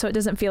go. And so it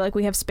doesn't feel like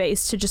we have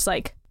space to just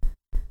like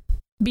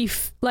be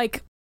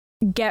like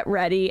get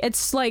ready.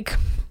 It's like,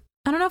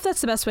 I don't know if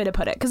that's the best way to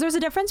put it, because there's a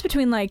difference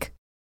between like,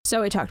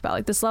 so we talked about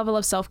like this level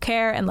of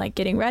self-care and like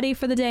getting ready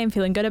for the day and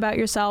feeling good about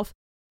yourself,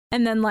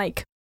 and then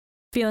like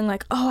feeling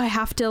like, oh, I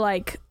have to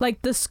like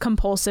this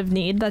compulsive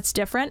need. That's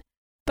different.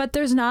 But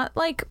there's not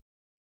like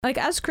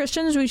as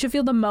Christians, we should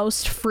feel the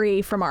most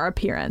free from our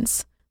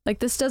appearance. Like,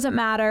 this doesn't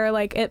matter.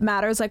 Like, it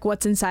matters like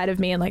what's inside of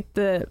me, and like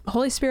the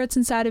Holy Spirit's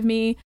inside of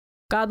me.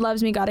 God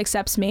loves me. God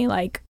accepts me.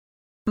 Like,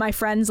 my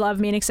friends love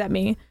me and accept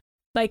me.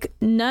 Like,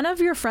 none of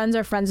your friends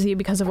are friends with you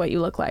because of what you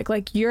look like.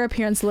 Like, your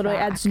appearance literally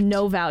adds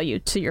no value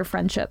to your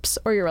friendships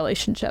or your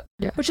relationship,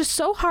 which is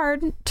so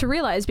hard to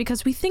realize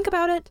because we think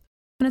about it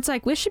and it's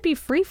like, we should be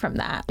free from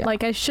that. Yeah.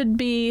 Like, I should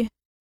be,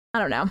 I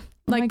don't know.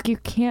 Like, you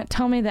can't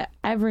tell me that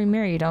every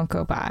mirror you don't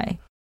go by,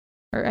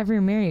 or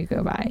every mirror you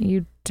go by,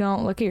 you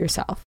don't look at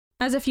yourself.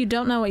 As if you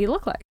don't know what you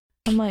look like.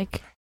 I'm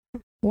like,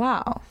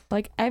 wow.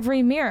 Like,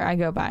 every mirror I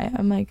go by,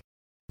 I'm like,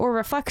 or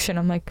reflection,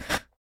 I'm like,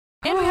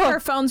 and we have our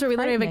phones where we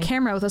literally have a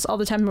camera with us all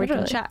the time and we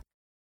can check.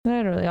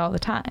 Literally all the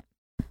time.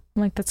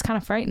 I'm like, that's kind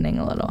of frightening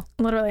a little.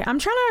 Literally. I'm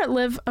trying to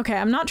live, okay,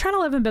 I'm not trying to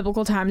live in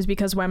biblical times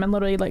because women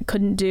literally like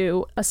couldn't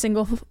do a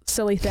single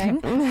silly thing.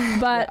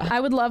 But I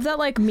would love that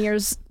like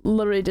mirrors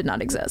literally did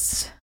not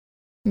exist.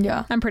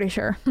 Yeah. I'm pretty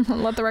sure.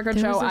 Let the record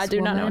show I do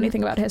not know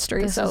anything about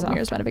history, so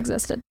mirrors might have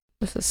existed.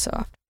 This is so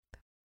often.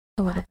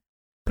 A little.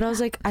 But I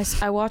was like,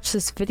 I watched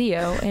this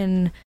video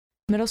in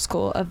middle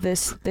school of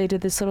this, they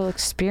did this little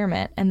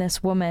experiment, and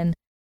this woman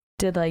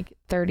did like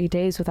 30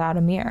 days without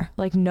a mirror.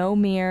 Like, no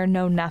mirror,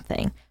 no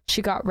nothing.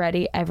 She got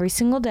ready every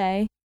single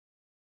day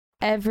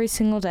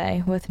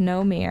with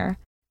no mirror.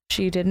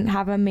 She didn't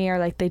have a mirror.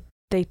 Like,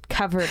 they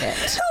covered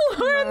it.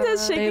 Lauren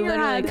is shaking her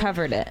head. They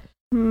covered it.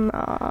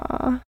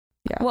 Yeah.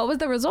 What was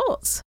the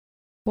results?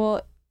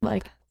 Well,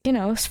 like, you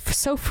know,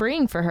 so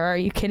freeing for her. Are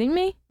you kidding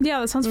me?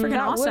 Yeah, that sounds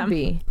freaking awesome.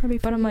 Would be.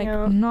 But I'm like,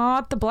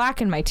 not the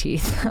black in my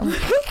teeth.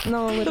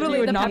 No, literally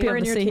would the not be pepper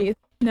able in to your see. teeth.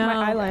 No.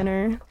 My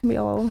eyeliner be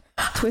all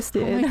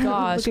twisted. Oh my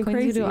gosh, looking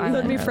crazy. That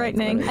would be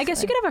frightening. I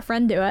guess you could have a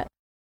friend do it.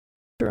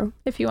 True.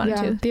 If you wanted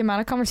to. The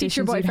amount of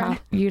conversations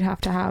you'd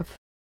have to have.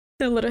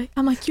 And literally,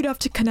 I'm like, you'd have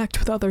to connect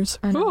with others.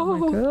 I know, I'm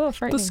like, the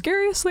frightening.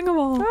 scariest thing of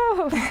all.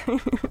 Oh.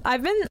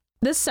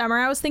 This summer,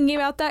 I was thinking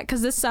about that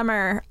because this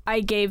summer I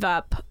gave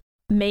up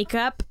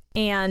makeup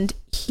and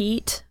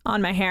heat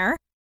on my hair.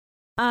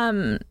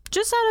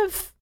 Just out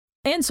of,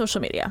 and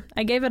social media.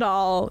 I gave it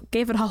all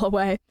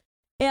away.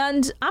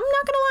 And I'm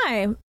not gonna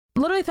lie,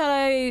 literally thought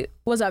I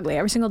was ugly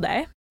every single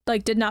day.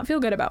 Like, did not feel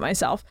good about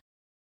myself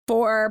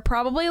for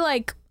probably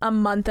like a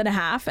month and a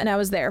half. And I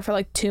was there for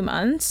like 2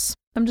 months.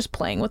 I'm just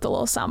playing with the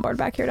little soundboard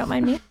back here, don't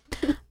mind me.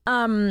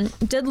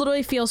 Did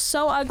literally feel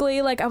so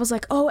ugly. Like, I was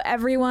like, oh,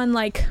 everyone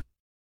like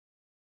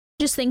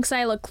just thinks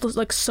I look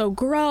like so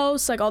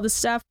gross, like all this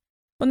stuff.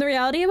 When the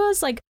reality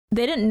was like,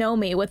 they didn't know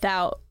me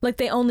without, like,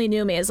 they only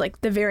knew me as like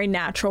the very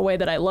natural way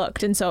that I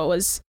looked. And so it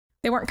was,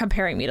 they weren't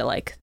comparing me to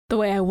like the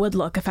way I would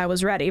look if I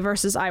was ready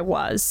versus I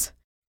was.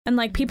 And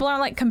like, people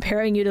aren't like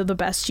comparing you to the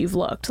best you've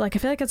looked. Like, I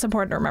feel like it's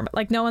important to remember,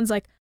 like, no one's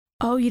like,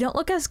 oh, you don't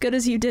look as good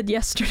as you did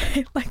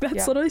yesterday. Like,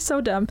 that's literally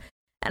so dumb.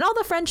 And all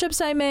the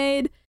friendships I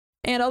made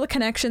and all the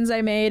connections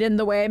I made and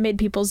the way I made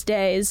people's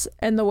days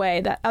and the way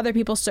that other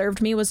people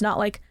served me was not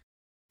like,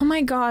 oh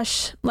my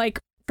gosh, like,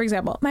 for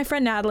example, my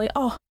friend Natalie,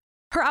 oh,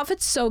 her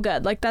outfit's so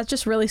good. Like, that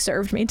just really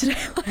served me today.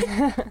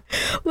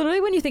 Like,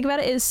 literally, when you think about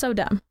it, it is so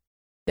dumb.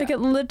 Like, it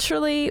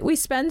literally, we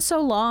spend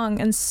so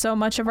long and so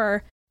much of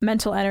our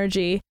mental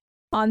energy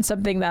on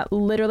something that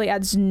literally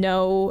adds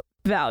no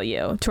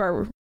value to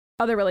our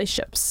other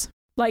relationships.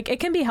 Like, it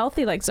can be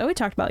healthy, like Zoe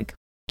talked about, like,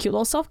 cute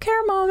little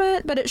self-care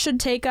moment, but it should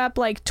take up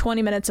like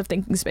 20 minutes of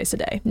thinking space a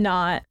day,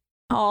 not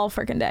all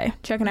freaking day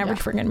checking every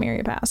freaking mirror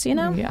you pass, you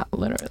know? Yeah,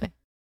 literally.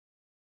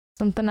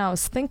 Something I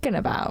was thinking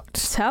about.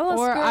 Tell us,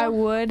 or girl. I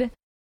would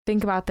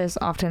think about this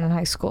often in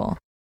high school,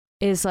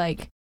 is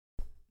like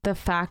the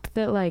fact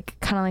that, like,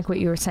 kind of like what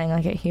you were saying,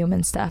 like at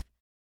human stuff,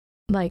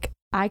 like,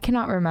 I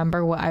cannot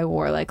remember what I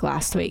wore like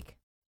last week.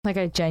 Like,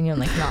 I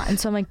genuinely cannot. And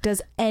so I'm like,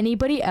 does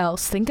anybody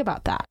else think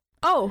about that?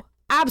 Oh,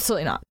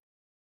 Absolutely not.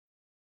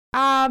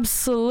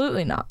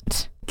 Absolutely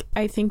not.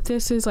 I think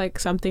this is like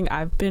something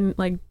I've been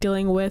like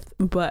dealing with,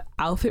 but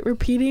outfit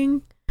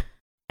repeating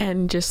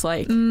and just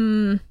like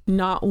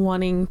not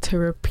wanting to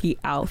repeat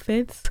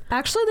outfits.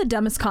 Actually, the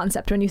dumbest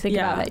concept when you think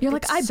about it. You're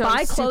like, I so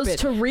buy clothes stupid.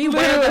 to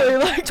rewear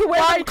them, like to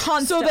wear them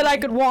constantly. so that I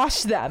could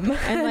wash them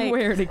And, like,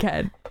 wear it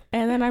again.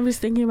 And then I was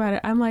thinking about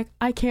it. I'm like,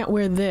 I can't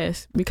wear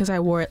this because I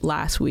wore it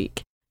last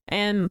week.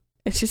 And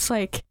it's just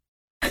like,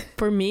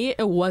 for me,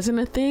 it wasn't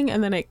a thing.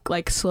 And then it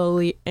like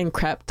slowly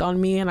crept on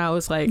me. And I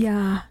was like,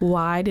 yeah,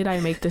 why did I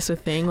make this a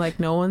thing? Like,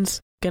 no one's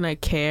gonna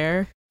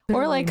care.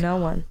 Or like no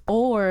one.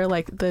 Or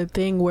like the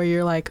thing where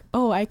you're like,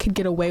 oh, I could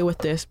get away with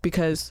this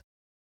because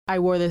I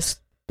wore this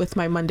with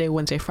my Monday,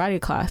 Wednesday, Friday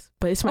class,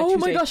 but it's my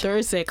Tuesday,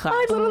 Thursday class.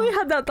 I literally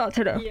had that thought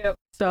today. Yep.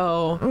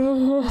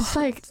 So it's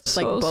like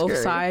so both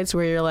scary. sides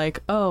where you're like,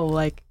 oh,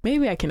 like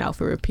maybe I can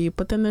outfit repeat,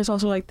 but then there's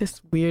also like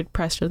this weird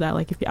pressure that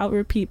like if you outfit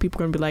repeat,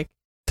 people are gonna be like,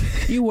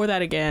 you wore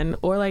that again,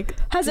 or like.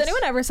 Has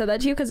anyone ever said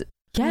that to you? Because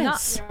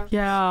Yes.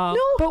 Yeah.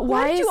 no, But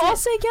why did is you all it-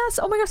 say yes?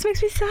 Oh my gosh, it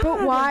makes me sad.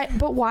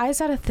 But why is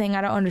that a thing?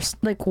 I don't understand.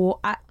 Like,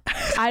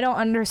 I don't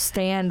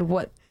understand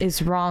what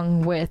is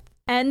wrong with.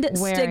 And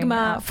wearing stigma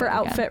outfit for again.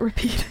 outfit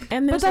repeat.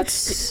 And But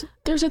there's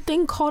there's a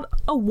thing called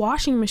a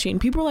washing machine.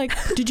 People are like,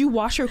 did you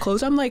wash your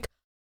clothes? I'm like,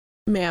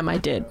 ma'am, I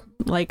did.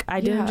 Like, I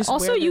didn't Yeah. just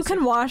Also, wear you this.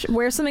 can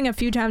wear something a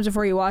few times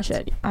before you wash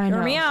it. I Hear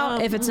know. me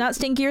out. If it's not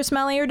stinky or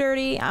smelly or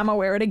dirty, I'm gonna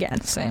wear it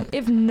again. Same.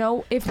 If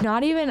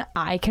not even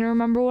I can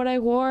remember what I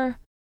wore,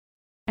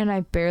 and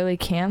I barely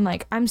can.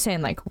 Like, I'm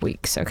saying like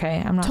weeks.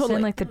 Okay, I'm not Totally.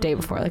 saying like the day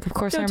before. Like, of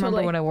course No, I remember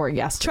totally. what I wore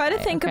yesterday. Try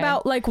to think okay?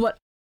 about like what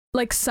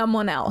like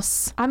someone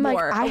else. I'm like,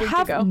 wore a I week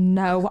have ago.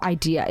 no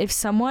idea. If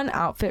someone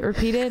outfit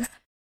repeated,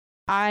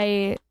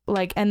 I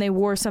like, and they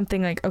wore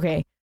something like,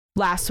 okay,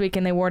 last week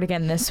and they wore it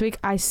again this week,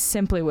 I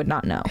simply would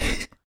not know.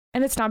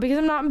 And it's not because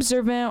I'm not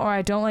observant or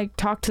I don't like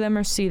talk to them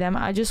or see them.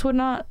 I just would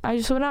not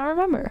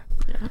remember.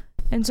 Yeah.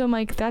 And so I'm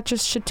like, that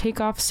just should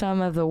take off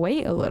some of the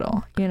weight a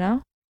little, you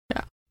know?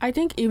 I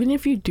think even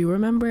if you do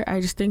remember, I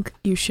just think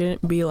you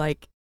shouldn't be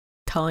like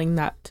telling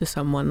that to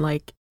someone.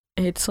 Like,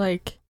 it's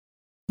like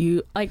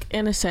you, like,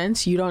 in a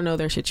sense, you don't know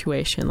their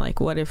situation. Like,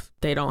 what if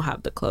they don't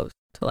have the clothes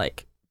to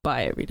like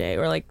buy every day,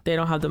 or like they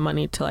don't have the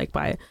money to like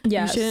buy it?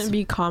 Yes. You shouldn't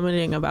be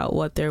commenting about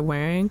what they're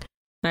wearing.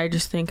 And I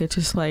just think it's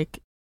just like,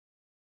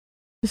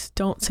 just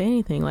don't say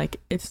anything. Like,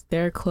 it's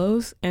their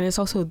clothes and it's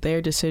also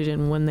their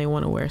decision when they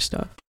want to wear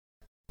stuff.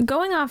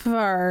 Going off of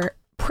our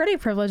pretty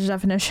privileged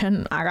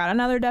definition, I got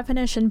another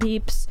definition,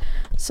 peeps.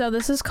 So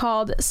this is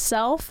called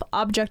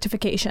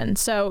self-objectification.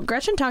 So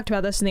Gretchen talked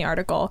about this in the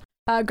article.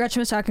 Gretchen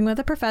was talking with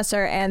a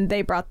professor and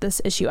they brought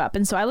this issue up.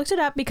 And so I looked it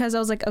up because I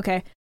was like,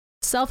 okay,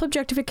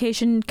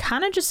 self-objectification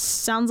kind of just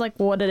sounds like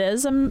what it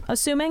is, I'm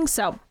assuming.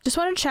 So just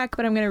want to check,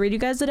 but I'm going to read you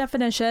guys the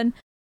definition.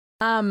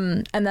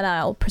 And then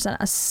I'll present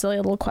a silly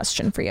little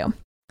question for you.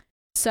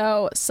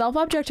 So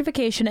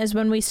self-objectification is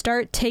when we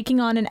start taking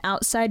on an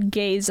outside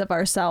gaze of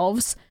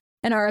ourselves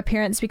and our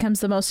appearance becomes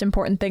the most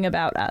important thing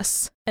about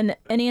us. And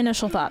any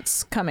initial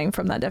thoughts coming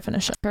from that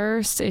definition?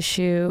 First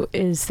issue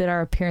is that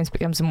our appearance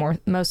becomes the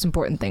most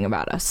important thing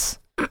about us.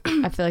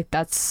 I feel like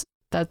that's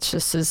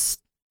just is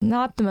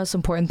not the most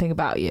important thing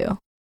about you.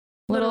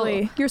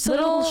 Literally, you're so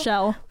little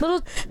shell.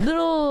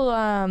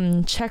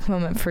 Little check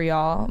moment for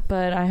y'all,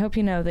 but I hope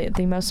you know that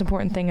the most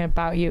important thing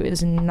about you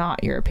is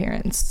not your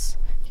appearance.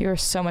 You're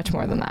so much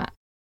more than that.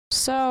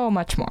 So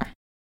much more.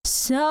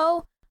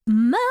 So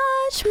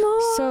much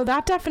more. So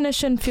that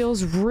definition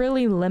feels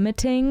really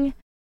limiting,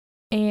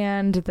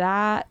 and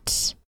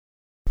that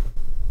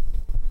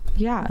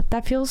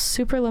feels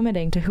super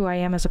limiting to who I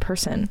am as a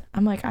person.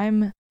 I'm like,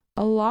 I'm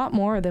a lot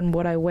more than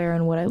what I wear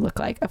and what I look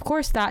like. Of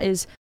course, that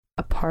is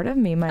a part of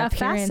me. My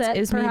appearance facet,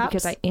 is perhaps. me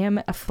because I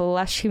am a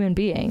flesh human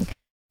being.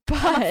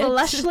 But A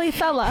fleshly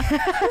fella.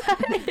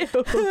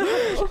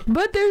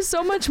 But there's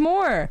so much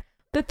more.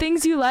 The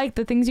things you like,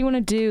 the things you want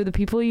to do, the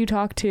people you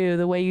talk to,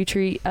 the way you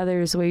treat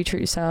others, the way you treat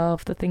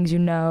yourself, the things you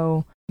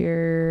know,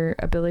 your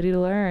ability to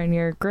learn,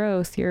 your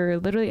growth, your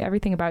literally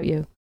everything about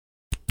you.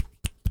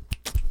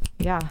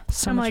 Yeah,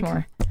 so much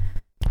more.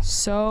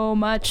 So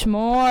much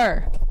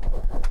more.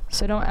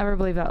 So don't ever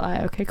believe that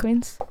lie, okay,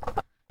 queens?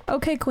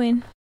 Okay,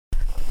 queen.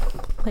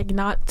 Like,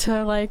 not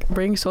to like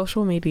bring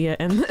social media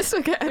in this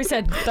again. We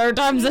said third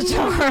time's a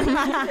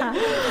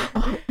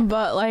charm.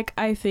 But like,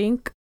 I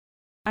think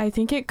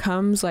it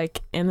comes like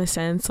in the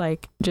sense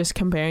like just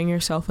comparing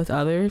yourself with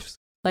others.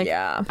 Like,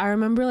 yeah. I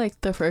remember like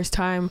the first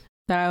time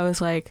that I was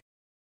like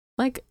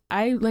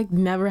I like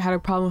never had a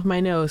problem with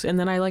my nose, and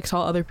then I like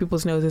saw other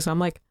people's noses. I'm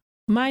like,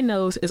 my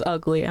nose is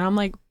ugly, and I'm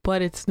like,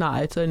 but it's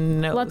not. It's a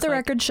nose. Let the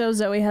record show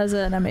Zoe has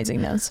an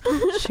amazing nose.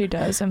 She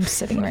does. I'm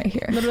sitting right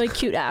here. Literally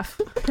cute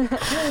AF.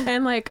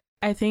 And like,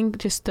 I think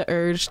just the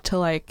urge to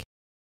like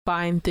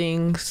find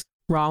things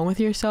wrong with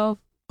yourself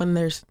when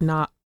there's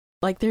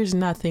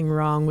nothing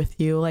wrong with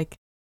you, like,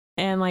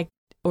 and like,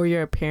 or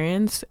your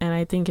appearance. And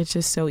I think it's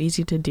just so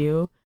easy to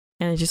do,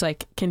 and it just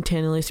like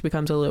continually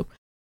becomes a loop.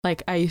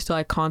 Like, I used to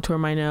like contour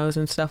my nose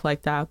and stuff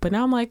like that, but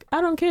now I'm like,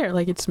 I don't care.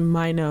 Like, it's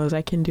my nose.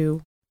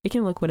 It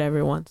can look whatever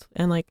it wants.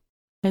 And like,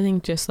 I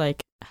think just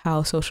like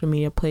how social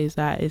media plays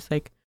that is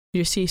like,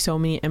 you see so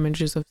many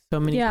images of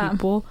so many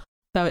people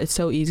that it's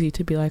so easy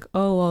to be like,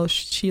 oh, well,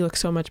 she looks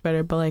so much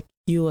better, but like,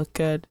 you look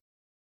good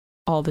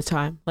all the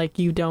time. Like,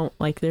 you don't,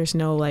 like, there's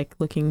no like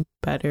looking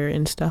better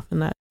and stuff,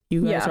 and that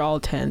you guys are all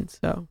 10,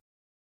 so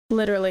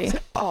Literally.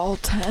 All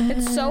 10.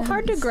 It's so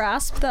hard to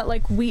grasp that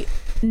like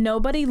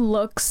nobody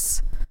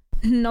looks,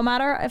 no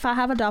matter if I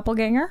have a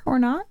doppelganger or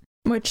not,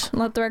 which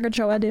let the record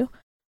show I do.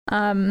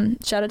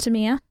 Shout out to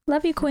Mia.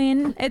 Love you,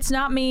 queen. It's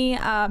not me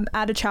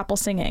at a chapel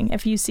singing.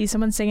 If you see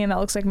someone singing that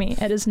looks like me,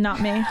 it is not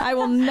me. I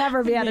will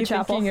never be at a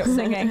chapel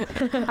singing.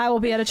 I will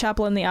be at a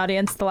chapel in the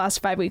audience the last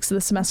 5 weeks of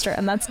the semester,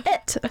 and that's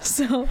it.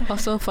 So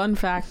also, fun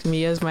fact,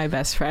 Mia's my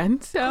best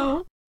friend,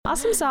 so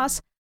awesome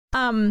sauce.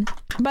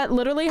 But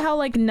literally how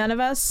like none of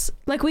us,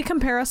 like, we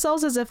compare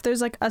ourselves as if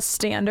there's like a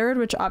standard,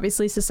 which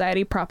obviously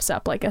society props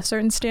up like a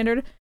certain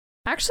standard.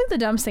 Actually, the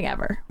dumbest thing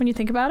ever. When you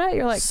think about it,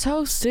 you're like,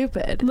 so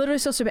stupid. Literally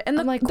so stupid. And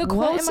the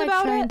quotes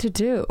about it, to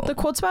do? the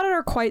quotes about it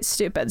are quite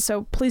stupid.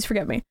 So please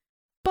forgive me.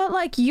 But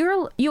like,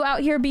 you out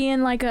here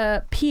being like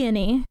a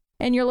peony,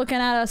 and you're looking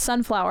at a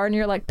sunflower, and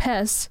you're like,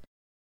 piss.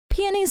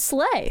 Peonies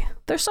slay.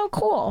 They're so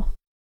cool.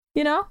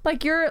 You know,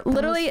 like, you're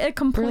literally a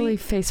complete. Really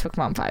Facebook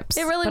mom vibes.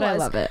 It really but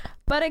was. I love it.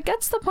 But it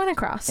gets the point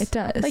across. It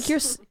does. Like,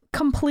 you're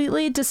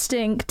completely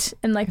distinct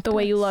in like the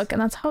way you look,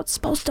 and that's how it's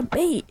supposed to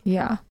be.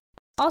 Yeah.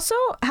 Also,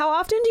 how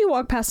often do you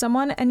walk past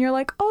someone and you're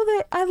like,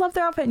 oh, I love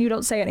their outfit, and you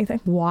don't say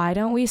anything? Why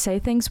don't we say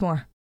things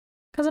more?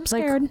 Because I'm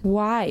scared. Like,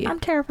 why? I'm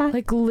terrified.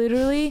 Like,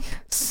 literally,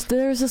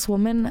 there's this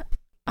woman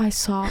I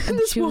saw, and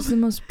she was the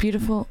most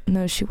beautiful.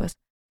 No, she was.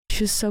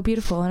 She was so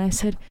beautiful. And I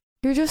said,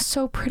 you're just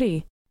so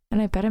pretty.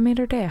 And I bet it made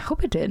her day. I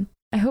hope it did.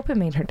 I hope it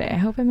made her day. I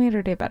hope it made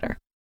her day better.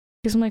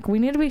 Because I'm like, we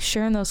need to be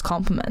sharing those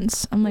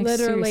compliments. I'm like,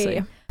 literally.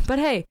 Seriously. But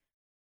hey,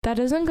 that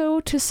doesn't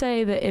go to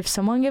say that if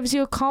someone gives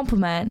you a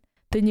compliment,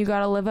 then you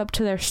gotta live up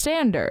to their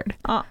standard.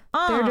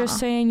 They're just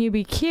saying you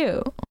be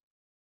cute.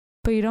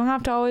 But you don't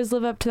have to always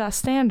live up to that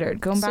standard.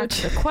 Going back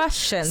to the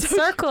question.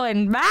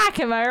 Circling back,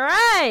 am I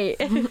right?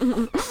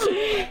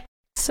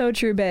 So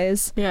true,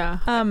 Baze. yeah.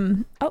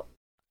 Oh.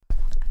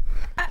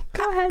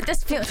 Go ahead.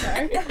 This feels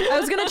I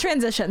was going to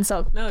transition,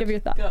 so give your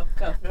thought. Go.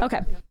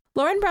 Okay.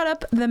 Lauren brought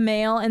up the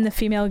male and the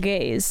female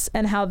gaze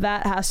and how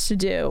that has to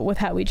do with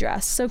how we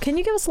dress. So can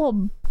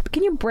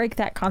you break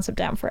that concept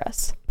down for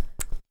us?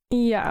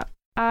 Yeah.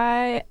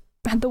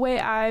 The way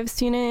I've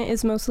seen it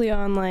is mostly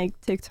on like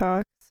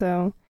TikTok.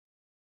 So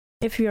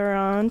if you're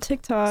on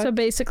TikTok. So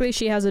basically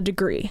she has a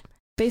degree.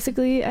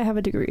 Basically, I have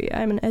a degree.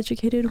 I'm an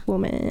educated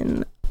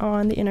woman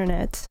on the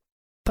internet.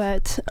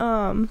 But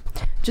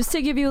just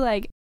to give you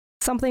like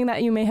something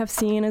that you may have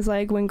seen is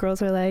like when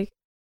girls are like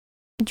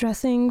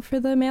dressing for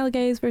the male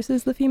gaze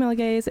versus the female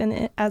gaze,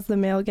 and as the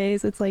male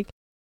gaze it's like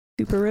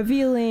super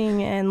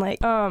revealing, and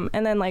like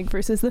and then like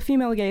versus the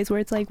female gaze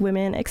where it's like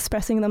women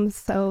expressing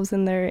themselves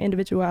and their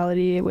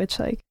individuality, which,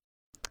 like,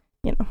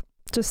 you know,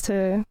 just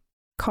to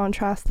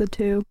contrast the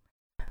two.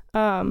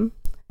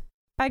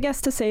 I guess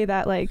to say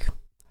that like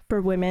for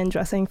women,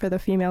 dressing for the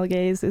female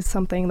gaze is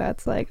something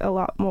that's like a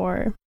lot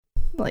more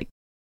like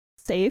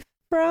safe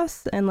for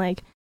us, and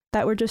like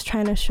that we're just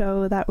trying to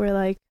show that we're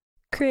like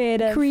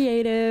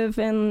creative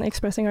and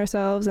expressing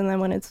ourselves, and then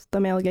when it's the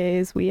male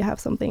gaze, we have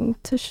something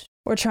to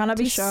We're trying to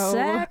be show.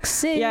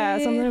 sexy. Yeah,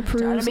 something to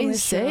prove. Trying to be a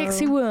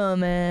sexy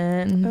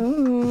woman.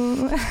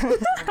 Oh.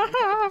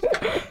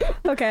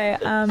 Okay,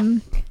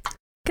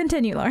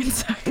 continue, Lauren.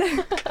 Sorry.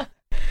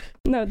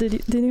 No,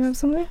 did you have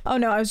something? Oh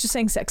no, I was just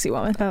saying sexy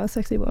woman. Oh,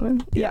 sexy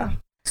woman. Yeah.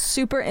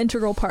 Super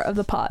integral part of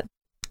the pod.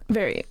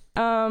 Very.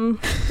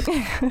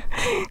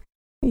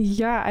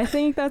 Yeah, I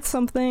think that's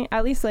something,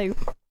 at least like,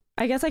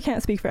 I guess I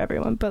can't speak for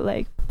everyone, but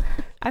like,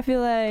 I feel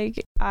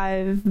like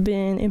I've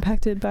been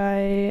impacted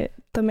by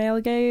the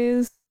male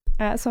gaze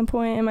at some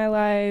point in my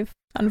life.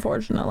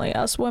 Unfortunately,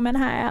 us women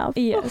have.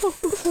 Yes.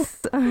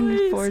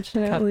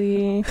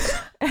 Unfortunately.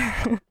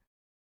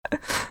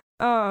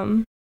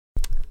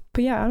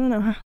 But yeah, I don't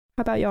know. How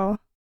about y'all?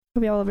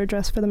 Have y'all ever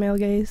dressed for the male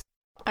gaze?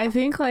 I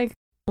think like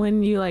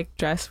when you like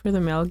dress for the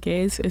male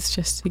gaze, it's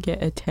just to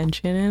get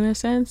attention in a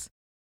sense.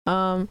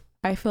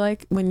 I feel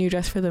like when you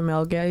dress for the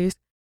male gaze,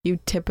 you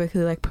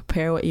typically like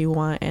prepare what you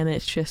want, and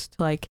it's just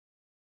like,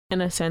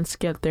 in a sense,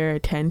 get their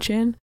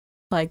attention.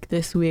 Like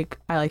this week,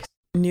 I like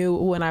knew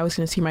when I was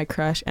gonna see my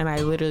crush, and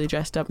I literally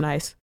dressed up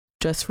nice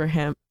just for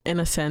him, in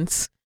a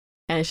sense.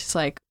 And it's just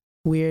like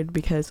weird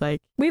because like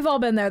We've all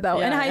been there though.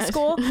 In Yeah. high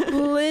school,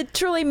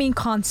 literally me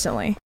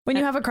constantly. When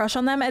you have a crush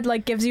on them, it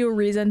like gives you a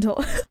reason to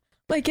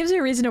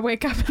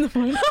wake up in the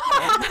morning.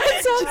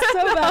 It sounds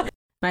so bad.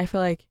 And I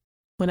feel like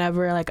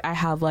whenever like I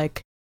have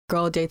like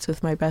girl dates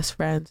with my best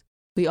friends,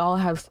 we all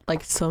have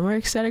like similar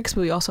aesthetics,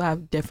 but we also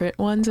have different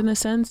ones in a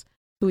sense.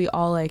 So we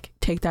all like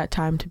take that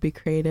time to be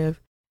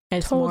creative.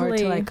 And it's more Totally.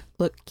 to like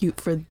look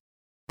cute for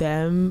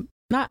them,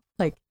 not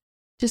like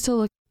just to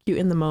look cute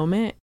in the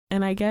moment.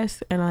 And I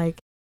guess, and like,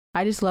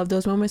 I just love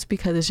those moments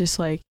because it's just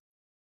like,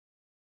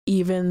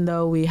 even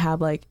though we have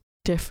like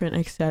different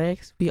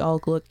aesthetics, we all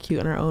look cute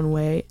in our own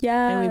way.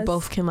 Yeah. And we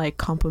both can like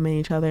compliment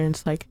each other, and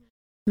it's like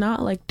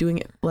not like doing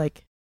it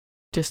like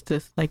just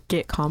to like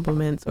get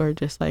compliments or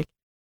just like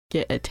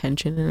get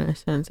attention in a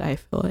sense. I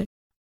feel like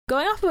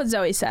Going off of what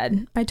Zoe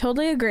said, I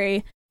totally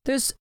agree.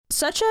 There's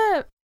such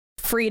a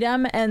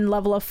freedom and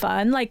level of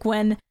fun, like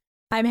when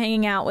I'm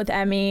hanging out with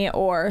Emmy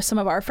or some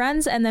of our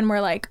friends, and then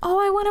we're like, oh,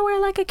 I want to wear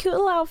like a cute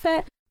little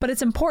outfit. But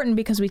it's important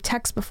because we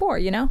text before,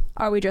 you know?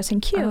 Are we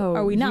dressing cute?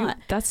 Are we not?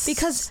 That's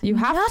Because you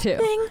have nothing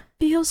to.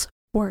 feels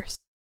worse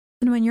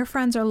than when your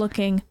friends are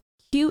looking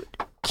cute,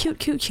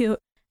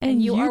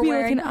 and you are be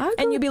wearing, looking ugly.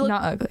 and you be looking,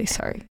 not ugly.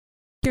 Sorry.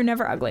 you're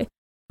never ugly.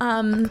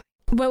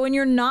 But when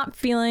you're not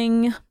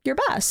feeling your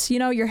best, you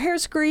know, your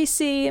hair's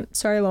greasy.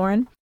 Sorry,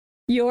 Lauren.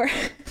 You're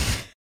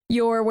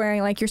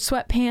wearing like your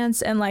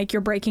sweatpants and like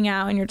you're breaking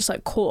out and you're just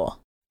like cool.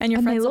 And your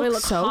And they friends look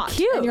look so hot,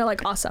 cute. and you're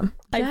like awesome.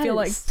 I feel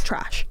like Yes.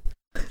 trash.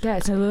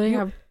 Yes, I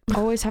literally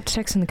always have to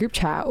text in the group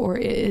chat, or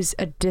it is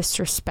a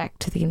disrespect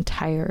to the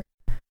entire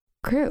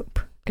group.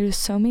 It is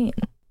so mean.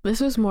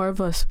 this was more of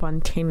a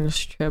spontaneous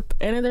trip,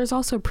 and there's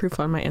also proof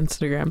on my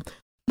Instagram.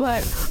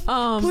 But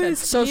Please,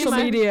 social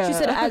media. She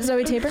said at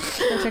Zoe Tabor.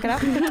 Go check it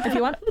out if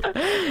you want.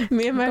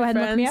 Me and my Go ahead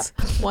and look me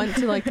friends went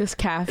to like this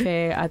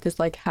cafe at this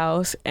like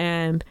house,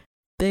 and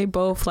they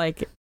both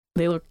like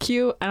they look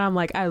cute, and I'm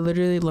like, I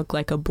literally look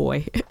like a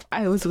boy.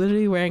 I was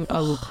literally wearing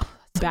a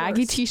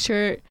baggy worst.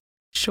 t-shirt,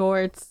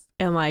 shorts,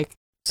 and like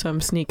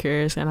some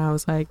sneakers, and I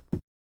was like,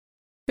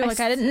 Feel like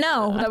I didn't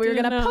know that we were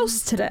didn't gonna know.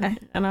 post today.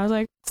 And I was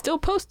like, still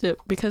post it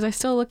because I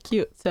still look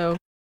cute. So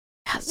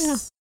Yes. Yeah.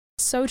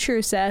 So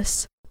true,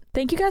 sis.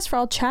 Thank you guys for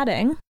all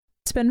chatting.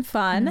 It's been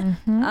fun.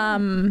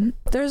 Mhm.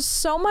 There's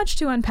so much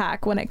to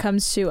unpack when it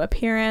comes to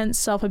appearance,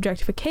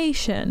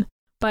 self-objectification,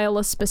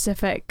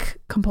 Biola-specific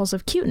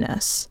compulsive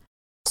cuteness.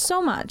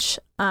 So much.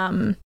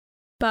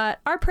 But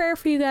our prayer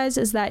for you guys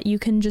is that you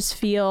can just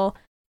feel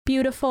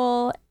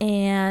beautiful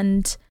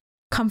and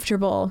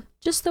comfortable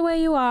just the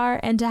way you are,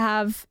 and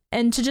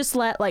to just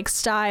let like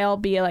style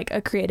be like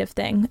a creative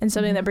thing and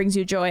something that brings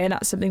you joy and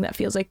not something that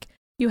feels like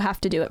you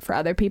have to do it for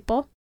other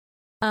people.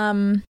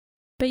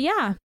 But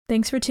yeah,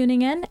 thanks for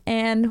tuning in,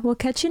 and we'll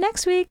catch you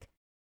next week.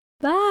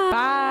 Bye.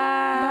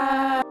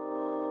 Bye.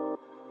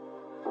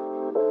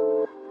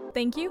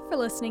 Thank you for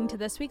listening to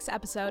this week's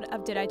episode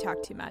of Did I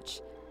Talk Too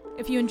Much?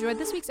 If you enjoyed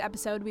this week's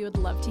episode, we would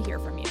love to hear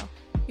from you.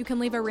 You can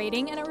leave a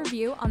rating and a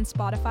review on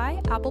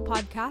Spotify, Apple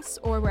Podcasts,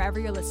 or wherever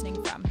you're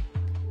listening from.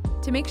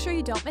 To make sure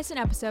you don't miss an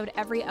episode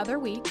every other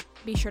week,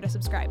 be sure to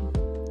subscribe.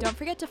 Don't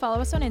forget to follow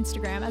us on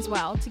Instagram as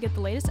well to get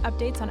the latest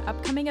updates on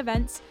upcoming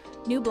events,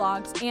 new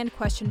blogs, and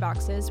question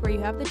boxes where you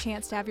have the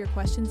chance to have your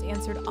questions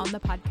answered on the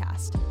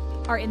podcast.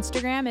 Our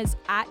Instagram is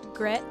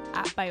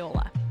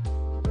 @grit@Biola.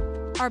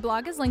 Our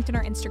blog is linked in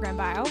our Instagram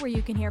bio, where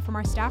you can hear from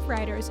our staff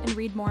writers and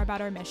read more about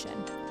our mission.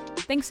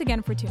 Thanks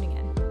again for tuning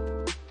in.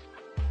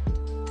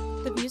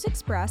 The views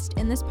expressed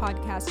in this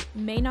podcast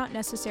may not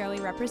necessarily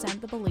represent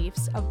the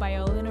beliefs of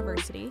Biola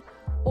University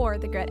or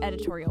the Grit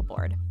editorial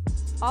board.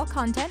 All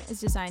content is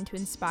designed to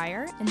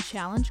inspire and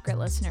challenge Grit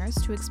listeners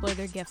to explore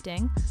their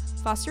gifting,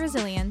 foster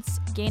resilience,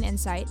 gain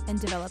insight, and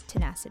develop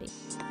tenacity.